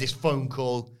 I heard this phone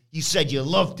call. You said you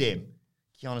loved him.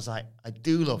 Kiana's like, I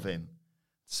do love him.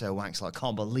 So Wank's like, I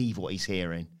can't believe what he's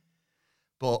hearing.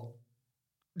 But,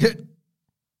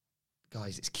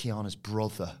 guys, it's Kiana's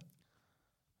brother.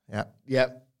 Yeah. Yeah.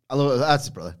 I love it. That's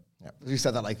his brother. Yeah. You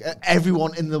said that like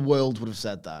everyone in the world would have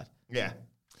said that. Yeah.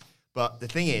 But the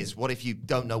thing is, what if you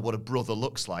don't know what a brother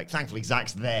looks like? Thankfully,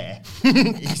 Zach's there.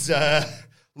 He's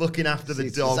looking after the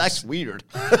dogs. Zach's weird.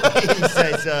 He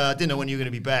says, I didn't know when you were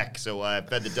going to be back, so I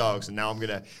fed the dogs, and now I'm going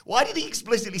to... Why did he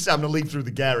explicitly say I'm going to leave through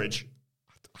the garage?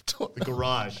 The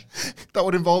garage. That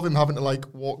would involve him having to, like,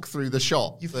 walk through the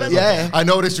shop. Yeah. I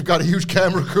noticed we've got a huge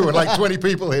camera crew and, like, 20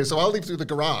 people here, so I'll leave through the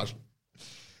garage.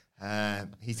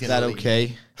 He's Is that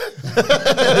okay?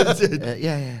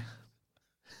 Yeah.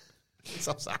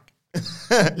 So, Zach.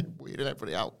 Weirding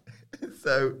everybody out.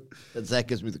 So... That Zach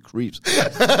gives me the creeps.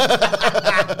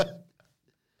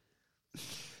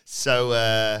 So,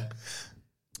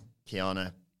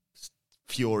 Kiana,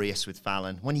 furious with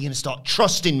Fallon. When are you going to start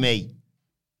trusting me?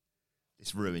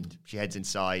 It's ruined. She heads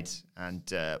inside, and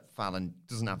Fallon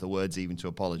doesn't have the words even to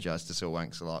apologise to Sir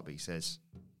Wank-a-Lot, but he says,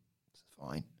 it's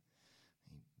fine.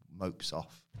 He mopes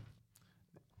off.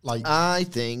 Like, I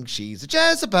think she's a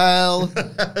Jezebel.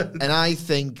 And I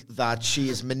think that she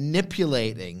is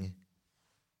manipulating.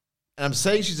 And I'm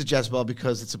saying she's a Jezebel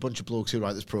because it's a bunch of blokes who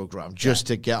write this program just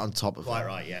to get on top of it. Quite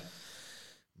right, yeah.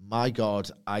 My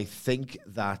God, I think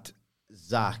that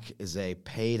Zach is a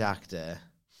paid actor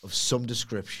of some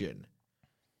description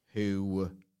who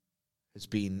has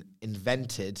been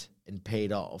invented and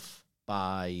paid off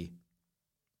by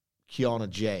Kiana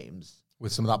James.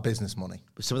 with some of that business money.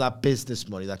 With some of that business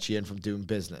money that she earned from doing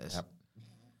business. Yep.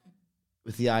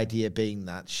 With the idea being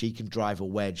that she can drive a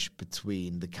wedge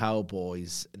between the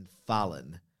Cowboys and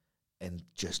Fallon and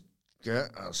just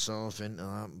get herself into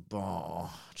that bar.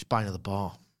 Just buy another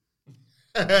bar.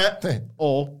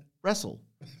 Or wrestle.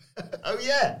 Oh,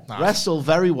 yeah. Nice. Wrestle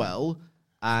very well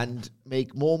and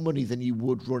make more money than you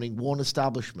would running one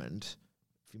establishment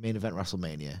if you main event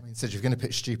WrestleMania. I mean, so if you're going to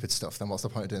pitch stupid stuff, then what's the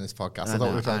point of doing this podcast? I I thought know,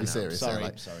 we were trying to I be know. serious. Sorry, Yeah,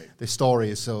 like, sorry. This story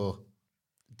is so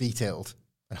detailed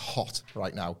and hot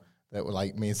right now that we're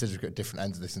like, me and Cedric are at different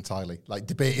ends of this entirely. Like,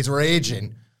 debate is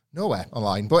raging. Nowhere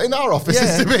online, but in our office,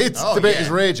 debate is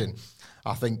raging.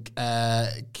 I think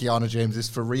Kiana James is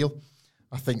for real.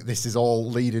 I think this is all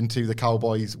leading to the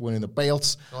Cowboys winning the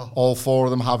belts. All four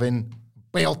of them having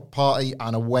belt party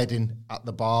and a wedding at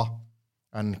the bar.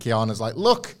 And Kiana's like,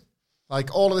 look,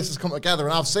 like all of this has come together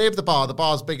and I've saved the bar. The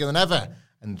bar's bigger than ever.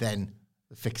 And then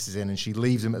the fix is in and she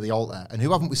leaves him at the altar. And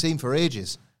who haven't we seen for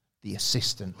ages? The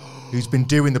assistant who's been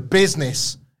doing the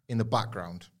business in the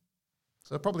background.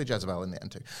 So probably Jezebel in the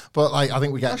end too. But like, I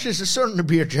think we get... Actually, it's certain to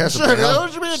be a Jezebel. There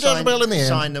should be a Jezebel in the end.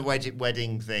 Sign the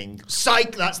wedding thing.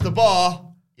 Psych, that's the bar.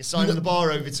 You're signing the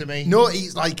bar over to me. No,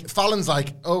 he's like, Fallon's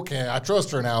like, okay, I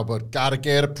trust her now, but gotta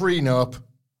get a prenup.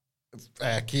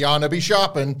 Kiana be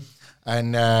shopping.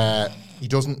 And he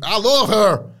doesn't, I love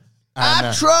her. And,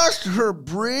 I trust her,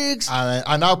 Briggs. And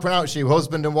I now pronounce you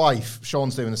husband and wife.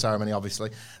 Sean's doing the ceremony,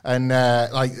 obviously. And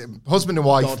like, husband and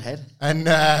wife. Godhead. And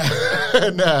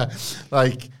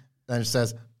like, then it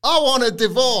says, I want a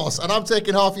divorce, and I'm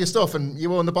taking half your stuff, and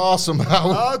you own the bar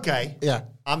somehow. Okay. Yeah.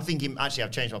 I'm thinking, actually,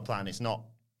 I've changed my plan. It's not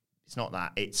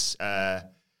that. It's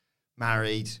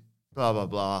married, blah, blah,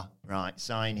 blah. Right,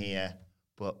 sign here.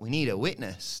 But we need a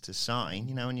witness to sign.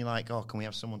 You know, and you're like, oh, can we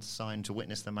have someone to sign to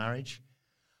witness the marriage?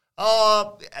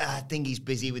 Oh, I think he's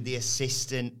busy with the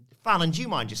assistant. Fallon, do you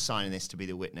mind just signing this to be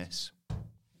the witness?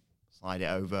 Slide it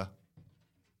over.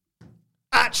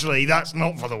 Actually, that's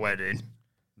not for the wedding.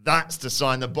 That's to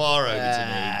sign the bar over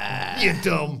to me. You're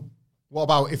dumb. What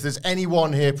about if there's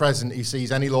anyone here present who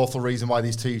sees any lawful reason why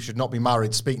these two should not be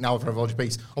married? Speak now for everyone's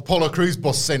peace. Apollo Crews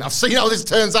busts in. I've seen how this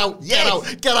turns out.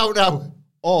 Yes. Get out now.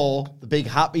 Or the big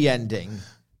happy ending.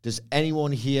 Does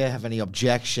anyone here have any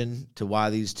objection to why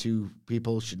these two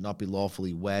people should not be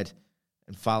lawfully wed?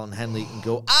 And Fallon Henley can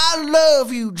go, I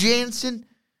love you, Jensen.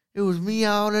 It was me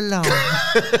all along.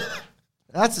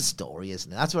 That's a story,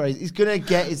 isn't it? That's where he's going to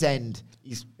get his end.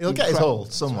 He'll get his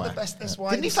hold somewhere. The best this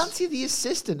why Didn't he fancy the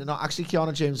assistant and not actually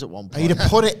Kiana James at one point? He'd have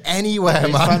put it anywhere,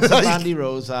 He's man. fancied Mandy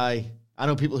Rose. I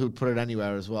know people who'd put it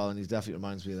anywhere as well, and he definitely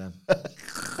reminds me of them.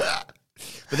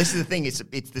 But this is the thing. It's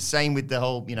the same with the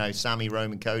whole, Sammy,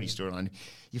 Roman, Cody storyline.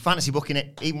 You fantasy booking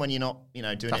it even when you're not,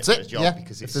 doing That's it for it. a job. Yeah.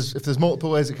 Because if there's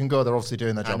multiple ways it can go, they're obviously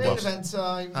doing their job well.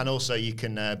 time. And also you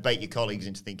can bait your colleagues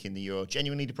into thinking that you're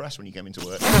genuinely depressed when you come into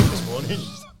work this morning.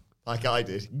 Like I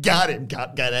did. Got him.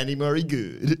 Can't get any more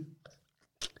good.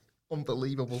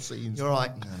 Unbelievable scenes. You're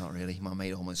right. No, not really. My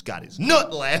mate almost got his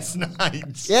nut last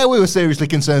night. Yeah, we were seriously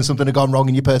concerned something had gone wrong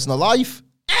in your personal life.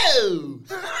 Oh!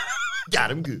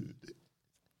 Got him good.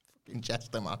 Fucking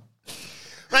Jester, man.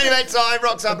 Main event time.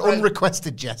 Roxanne Perez.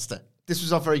 Unrequested Jester. This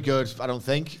was not very good, I don't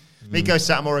think. Miko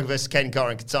Satomura versus Kaden Carter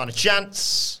and Katana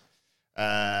Chance.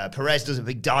 Perez does a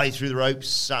big dive through the ropes.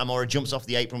 Satomura jumps off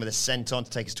the apron with a senton to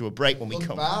take us to a break. When we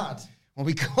come back,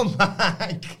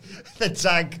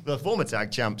 the former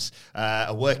tag champs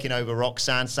are working over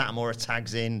Roxanne. Satomura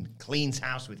tags in, cleans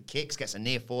house with kicks, gets a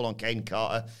near fall on Kaden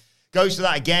Carter. Goes to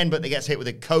that again, but they gets hit with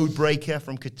a code breaker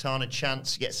from Katana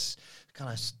Chance. Gets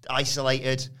kind of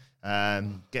isolated.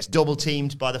 Gets double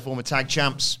teamed by the former tag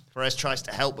champs. Perez tries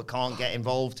to help but can't get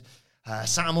involved.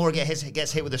 Satomura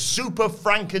gets hit with a super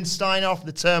Frankenstein off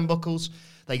the turnbuckles.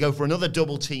 They go for another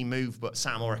double team move, but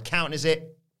Satomura counters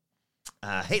it.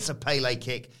 Hits a Pele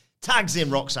kick. Tags in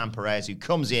Roxanne Perez, who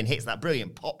comes in, hits that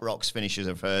brilliant Pop Rocks finishes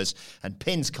of hers, and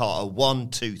pins Carter 1,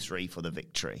 2, 3 for the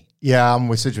victory. Yeah, I'm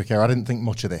with Sidgwick here. I didn't think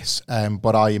much of this,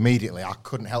 but I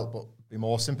couldn't help but be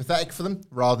more sympathetic for them,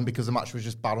 rather than because the match was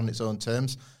just bad on its own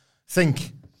terms.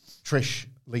 Think Trish,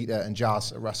 Lita, and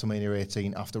Jazz at WrestleMania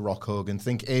 18 after Rock Hogan.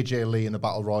 Think AJ Lee in the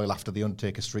Battle Royal after the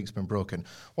Undertaker streak's been broken.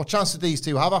 What chance did these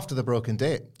two have after the broken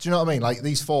date? Do you know what I mean? Like,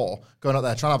 these four going out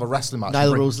there trying to have a wrestling match.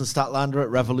 Nyla Rose and Statlander at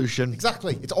Revolution.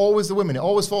 Exactly. It's always the women. It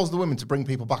always falls to the women to bring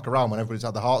people back around when everybody's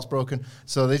had their hearts broken.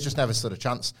 So they just never stood a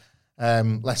chance.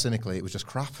 Less cynically, it was just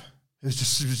crap. It was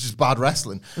just bad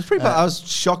wrestling. It was pretty bad. I was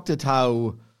shocked at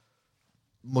how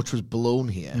much was blown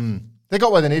here. They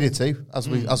got where they needed to, as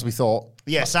we thought.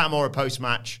 Yeah, Satomura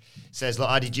post-match says, look,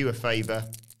 I did you a favour.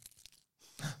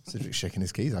 Cedric's shaking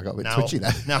his keys. I got a bit twitchy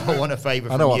there. Now I want a favour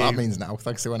from you. I know what that means now,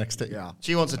 thanks to NXT. Yeah.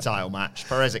 She wants a title match.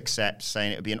 Perez accepts,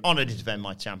 saying it would be an honour to defend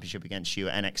my championship against you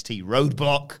at NXT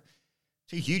Roadblock.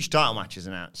 Two huge title matches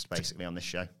announced, basically, on this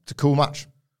show. It's a cool match.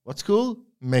 What's cool?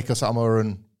 Miko Satomura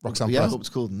and Roxanne Yeah, I Perez. hope it's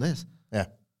cooler than this. Yeah.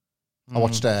 I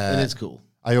watched... It is cool.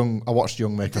 I watched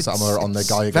young Miko Satomura on the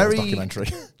Guy Girls documentary.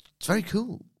 It's very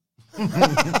cool.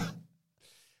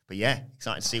 But yeah,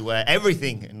 excited to see where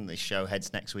everything in this show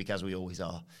heads next week, as we always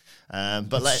are.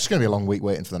 But It's just going to be a long week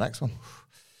waiting for the next one.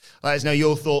 Let us know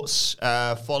your thoughts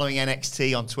following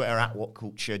NXT on Twitter at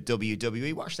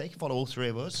WhatCultureWWE. Watch, they can follow all three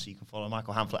of us. You can follow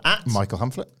Michael Hamflett at Michael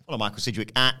Hamflett. Follow Michael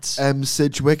Sidgwick at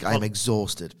Sidgwick. I'm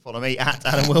exhausted. Follow me at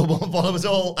Adam Wilborn. Follow us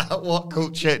all at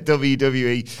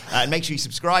WhatCultureWWE. And make sure you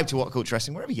subscribe to What Culture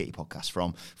Wrestling, wherever you get your podcasts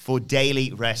from, for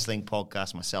daily wrestling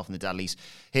podcasts. Myself and the Dadleys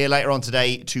here later on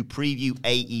today to preview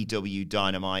AEW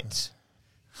Dynamite.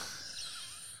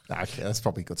 Okay, that's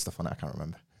probably good stuff on it. I can't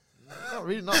remember. Not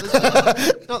really. Not this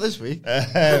week. Not this week.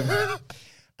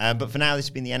 But for now, this has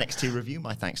been the NXT review.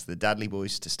 My thanks to the Dadley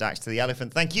boys, to Stacks, to the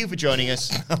Elephant. Thank you for joining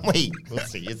us. We'll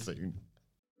see you soon.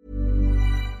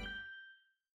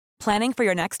 Planning for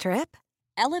your next trip?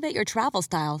 Elevate your travel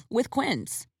style with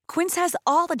Quince. Quince has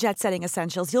all the jet-setting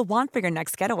essentials you'll want for your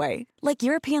next getaway, like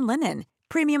European linen,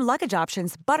 premium luggage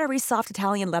options, buttery soft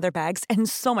Italian leather bags, and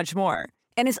so much more.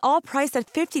 And is all priced at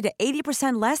 50 to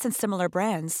 80% less than similar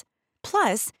brands.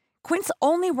 Plus, Quince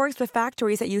only works with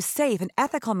factories that use safe and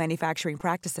ethical manufacturing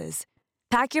practices.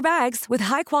 Pack your bags with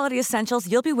high-quality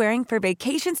essentials you'll be wearing for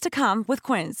vacations to come with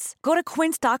Quince. Go to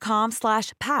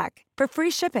quince.com/pack for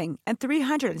free shipping and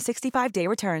 365-day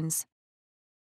returns.